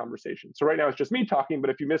transcript of the conversation. So right now it's just me talking, but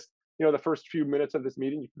if you missed the first few minutes of this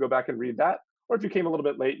meeting, you can go back and read that. Or if you came a little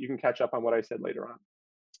bit late, you can catch up on what I said later on.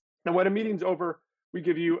 Now, when a meeting's over, we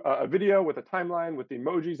give you a video with a timeline with the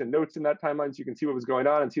emojis and notes in that timeline so you can see what was going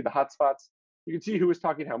on and see the hotspots. You can see who was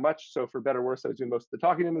talking how much. So for better or worse, I was doing most of the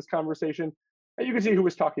talking in this conversation. And you can see who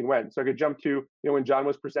was talking when. So I could jump to when John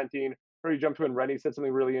was presenting, or you jump to when Rennie said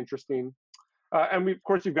something really interesting. And of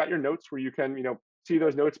course, you've got your notes where you can see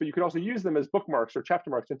those notes, but you can also use them as bookmarks or chapter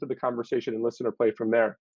marks into the conversation and listen or play from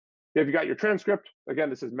there. If you got your transcript, again,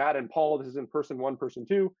 this is Matt and Paul. This is in person one, person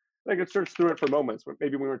two. I could search through it for moments.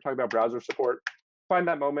 Maybe when we were talking about browser support, find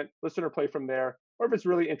that moment, listen or play from there. Or if it's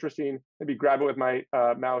really interesting, maybe grab it with my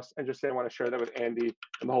mouse and just say I want to share that with Andy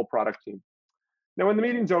and the whole product team. Now, when the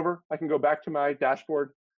meeting's over, I can go back to my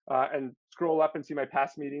dashboard and scroll up and see my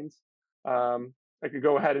past meetings. I could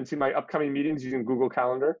go ahead and see my upcoming meetings using Google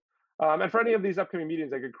Calendar. And for any of these upcoming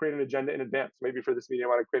meetings, I could create an agenda in advance. Maybe for this meeting, I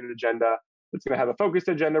want to create an agenda that's going to have a focused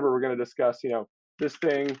agenda where we're going to discuss, this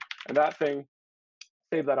thing and that thing,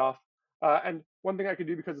 save that off. And one thing I could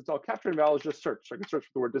do, because it's all captured in Vowel, is just search. So I can search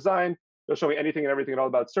for the word design. It'll show me anything and everything at all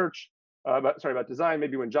about search, about design.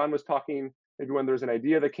 Maybe when John was talking, maybe when there's an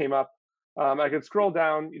idea that came up. I could scroll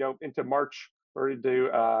down, into March or into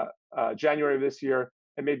January of this year,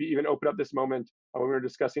 and maybe even open up this moment when we were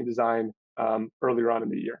discussing design earlier on in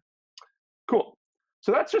the year. Cool.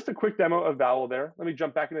 So that's just a quick demo of Vowel there. Let me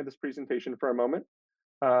jump back into this presentation for a moment.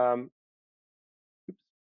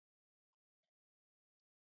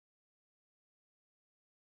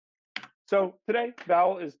 So today,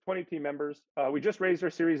 Vowel is 20 team members. We just raised our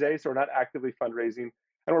Series A, so we're not actively fundraising,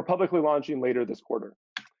 and we're publicly launching later this quarter.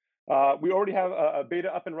 We already have a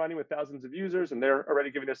beta up and running with thousands of users, and they're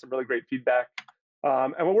already giving us some really great feedback.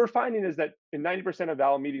 And what we're finding is that in 90% of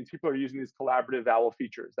Vowel meetings, people are using these collaborative Vowel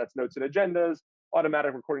features. That's notes and agendas,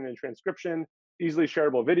 automatic recording and transcription, easily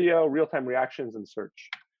shareable video, real-time reactions, and search.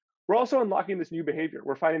 We're also unlocking this new behavior.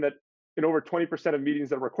 We're finding that in over 20% of meetings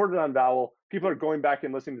that are recorded on Vowel, people are going back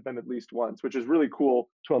and listening to them at least once, which is really cool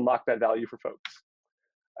to unlock that value for folks.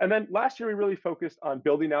 And then last year, we really focused on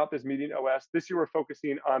building out this meeting OS. This year, we're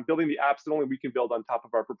focusing on building the apps that only we can build on top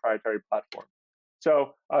of our proprietary platform.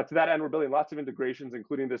 So to that end, we're building lots of integrations,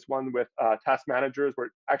 including this one with task managers,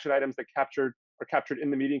 where action items that are captured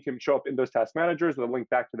in the meeting can show up in those task managers with a link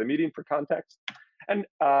back to the meeting for context. And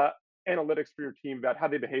analytics for your team about how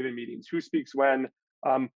they behave in meetings, who speaks when,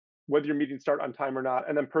 whether your meetings start on time or not,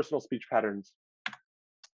 and then personal speech patterns.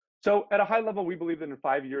 So at a high level, we believe that in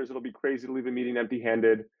 5 years, it'll be crazy to leave a meeting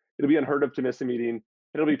empty-handed. It'll be unheard of to miss a meeting.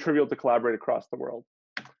 It'll be trivial to collaborate across the world.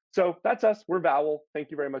 So that's us. We're Vowel.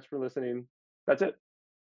 Thank you very much for listening. That's it.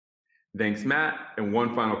 Thanks, Matt. And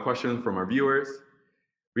one final question from our viewers.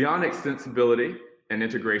 Beyond extensibility and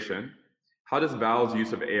integration, how does Vowel's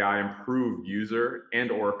use of AI improve user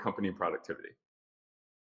and/or company productivity?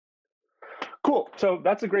 Cool. So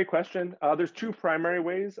that's a great question. There's two primary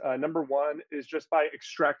ways. Number one is just by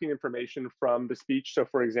extracting information from the speech. So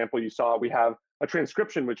for example, you saw we have a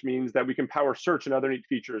transcription, which means that we can power search and other neat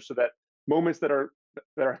features so that moments that are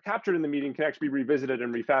captured in the meeting can actually be revisited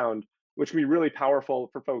and refound, which can be really powerful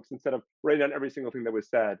for folks instead of writing down every single thing that was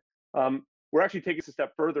said. We're actually taking this a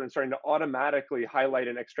step further and starting to automatically highlight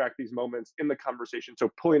and extract these moments in the conversation.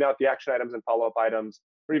 So pulling out the action items and follow-up items,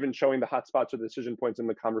 or even showing the hotspots or the decision points in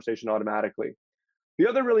the conversation automatically. The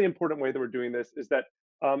other really important way that we're doing this is that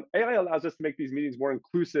AI allows us to make these meetings more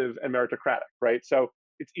inclusive and meritocratic, right? So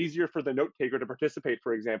it's easier for the note taker to participate,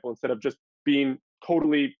 for example, instead of just being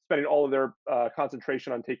totally spending all of their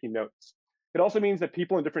concentration on taking notes. It also means that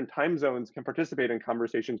people in different time zones can participate in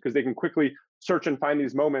conversations because they can quickly search and find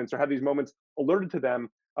these moments or have these moments alerted to them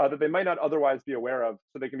that they might not otherwise be aware of,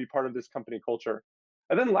 so they can be part of this company culture.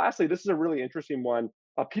 And then lastly, this is a really interesting one.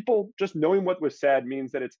 People just knowing what was said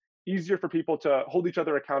means that it's easier for people to hold each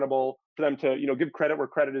other accountable, for them to give credit where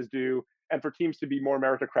credit is due, and for teams to be more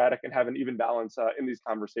meritocratic and have an even balance in these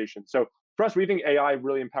conversations. So for us, we think AI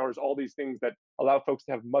really empowers all these things that allow folks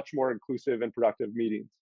to have much more inclusive and productive meetings.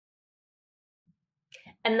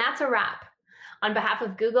 And that's a wrap. On behalf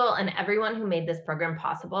of Google and everyone who made this program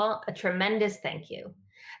possible, a tremendous thank you.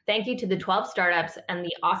 Thank you to the 12 startups and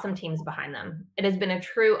the awesome teams behind them. It has been a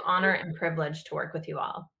true honor and privilege to work with you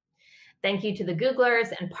all. Thank you to the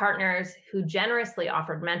Googlers and partners who generously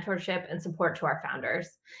offered mentorship and support to our founders,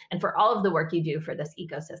 and for all of the work you do for this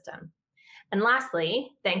ecosystem. And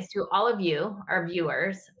lastly, thanks to all of you, our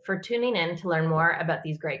viewers, for tuning in to learn more about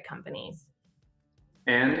these great companies.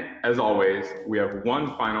 And as always, we have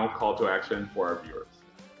one final call to action for our viewers.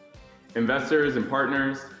 Investors and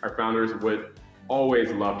partners, our founders would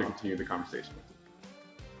always love to continue the conversation with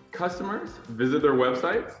you. Customers, visit their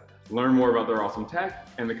websites, learn more about their awesome tech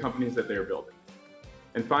and the companies that they are building.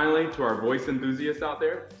 And finally, to our voice enthusiasts out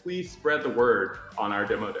there, please spread the word on our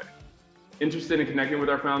demo day. Interested in connecting with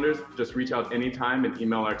our founders, just reach out anytime and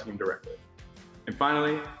email our team directly. And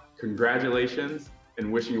finally, congratulations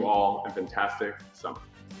and wishing you all a fantastic summer.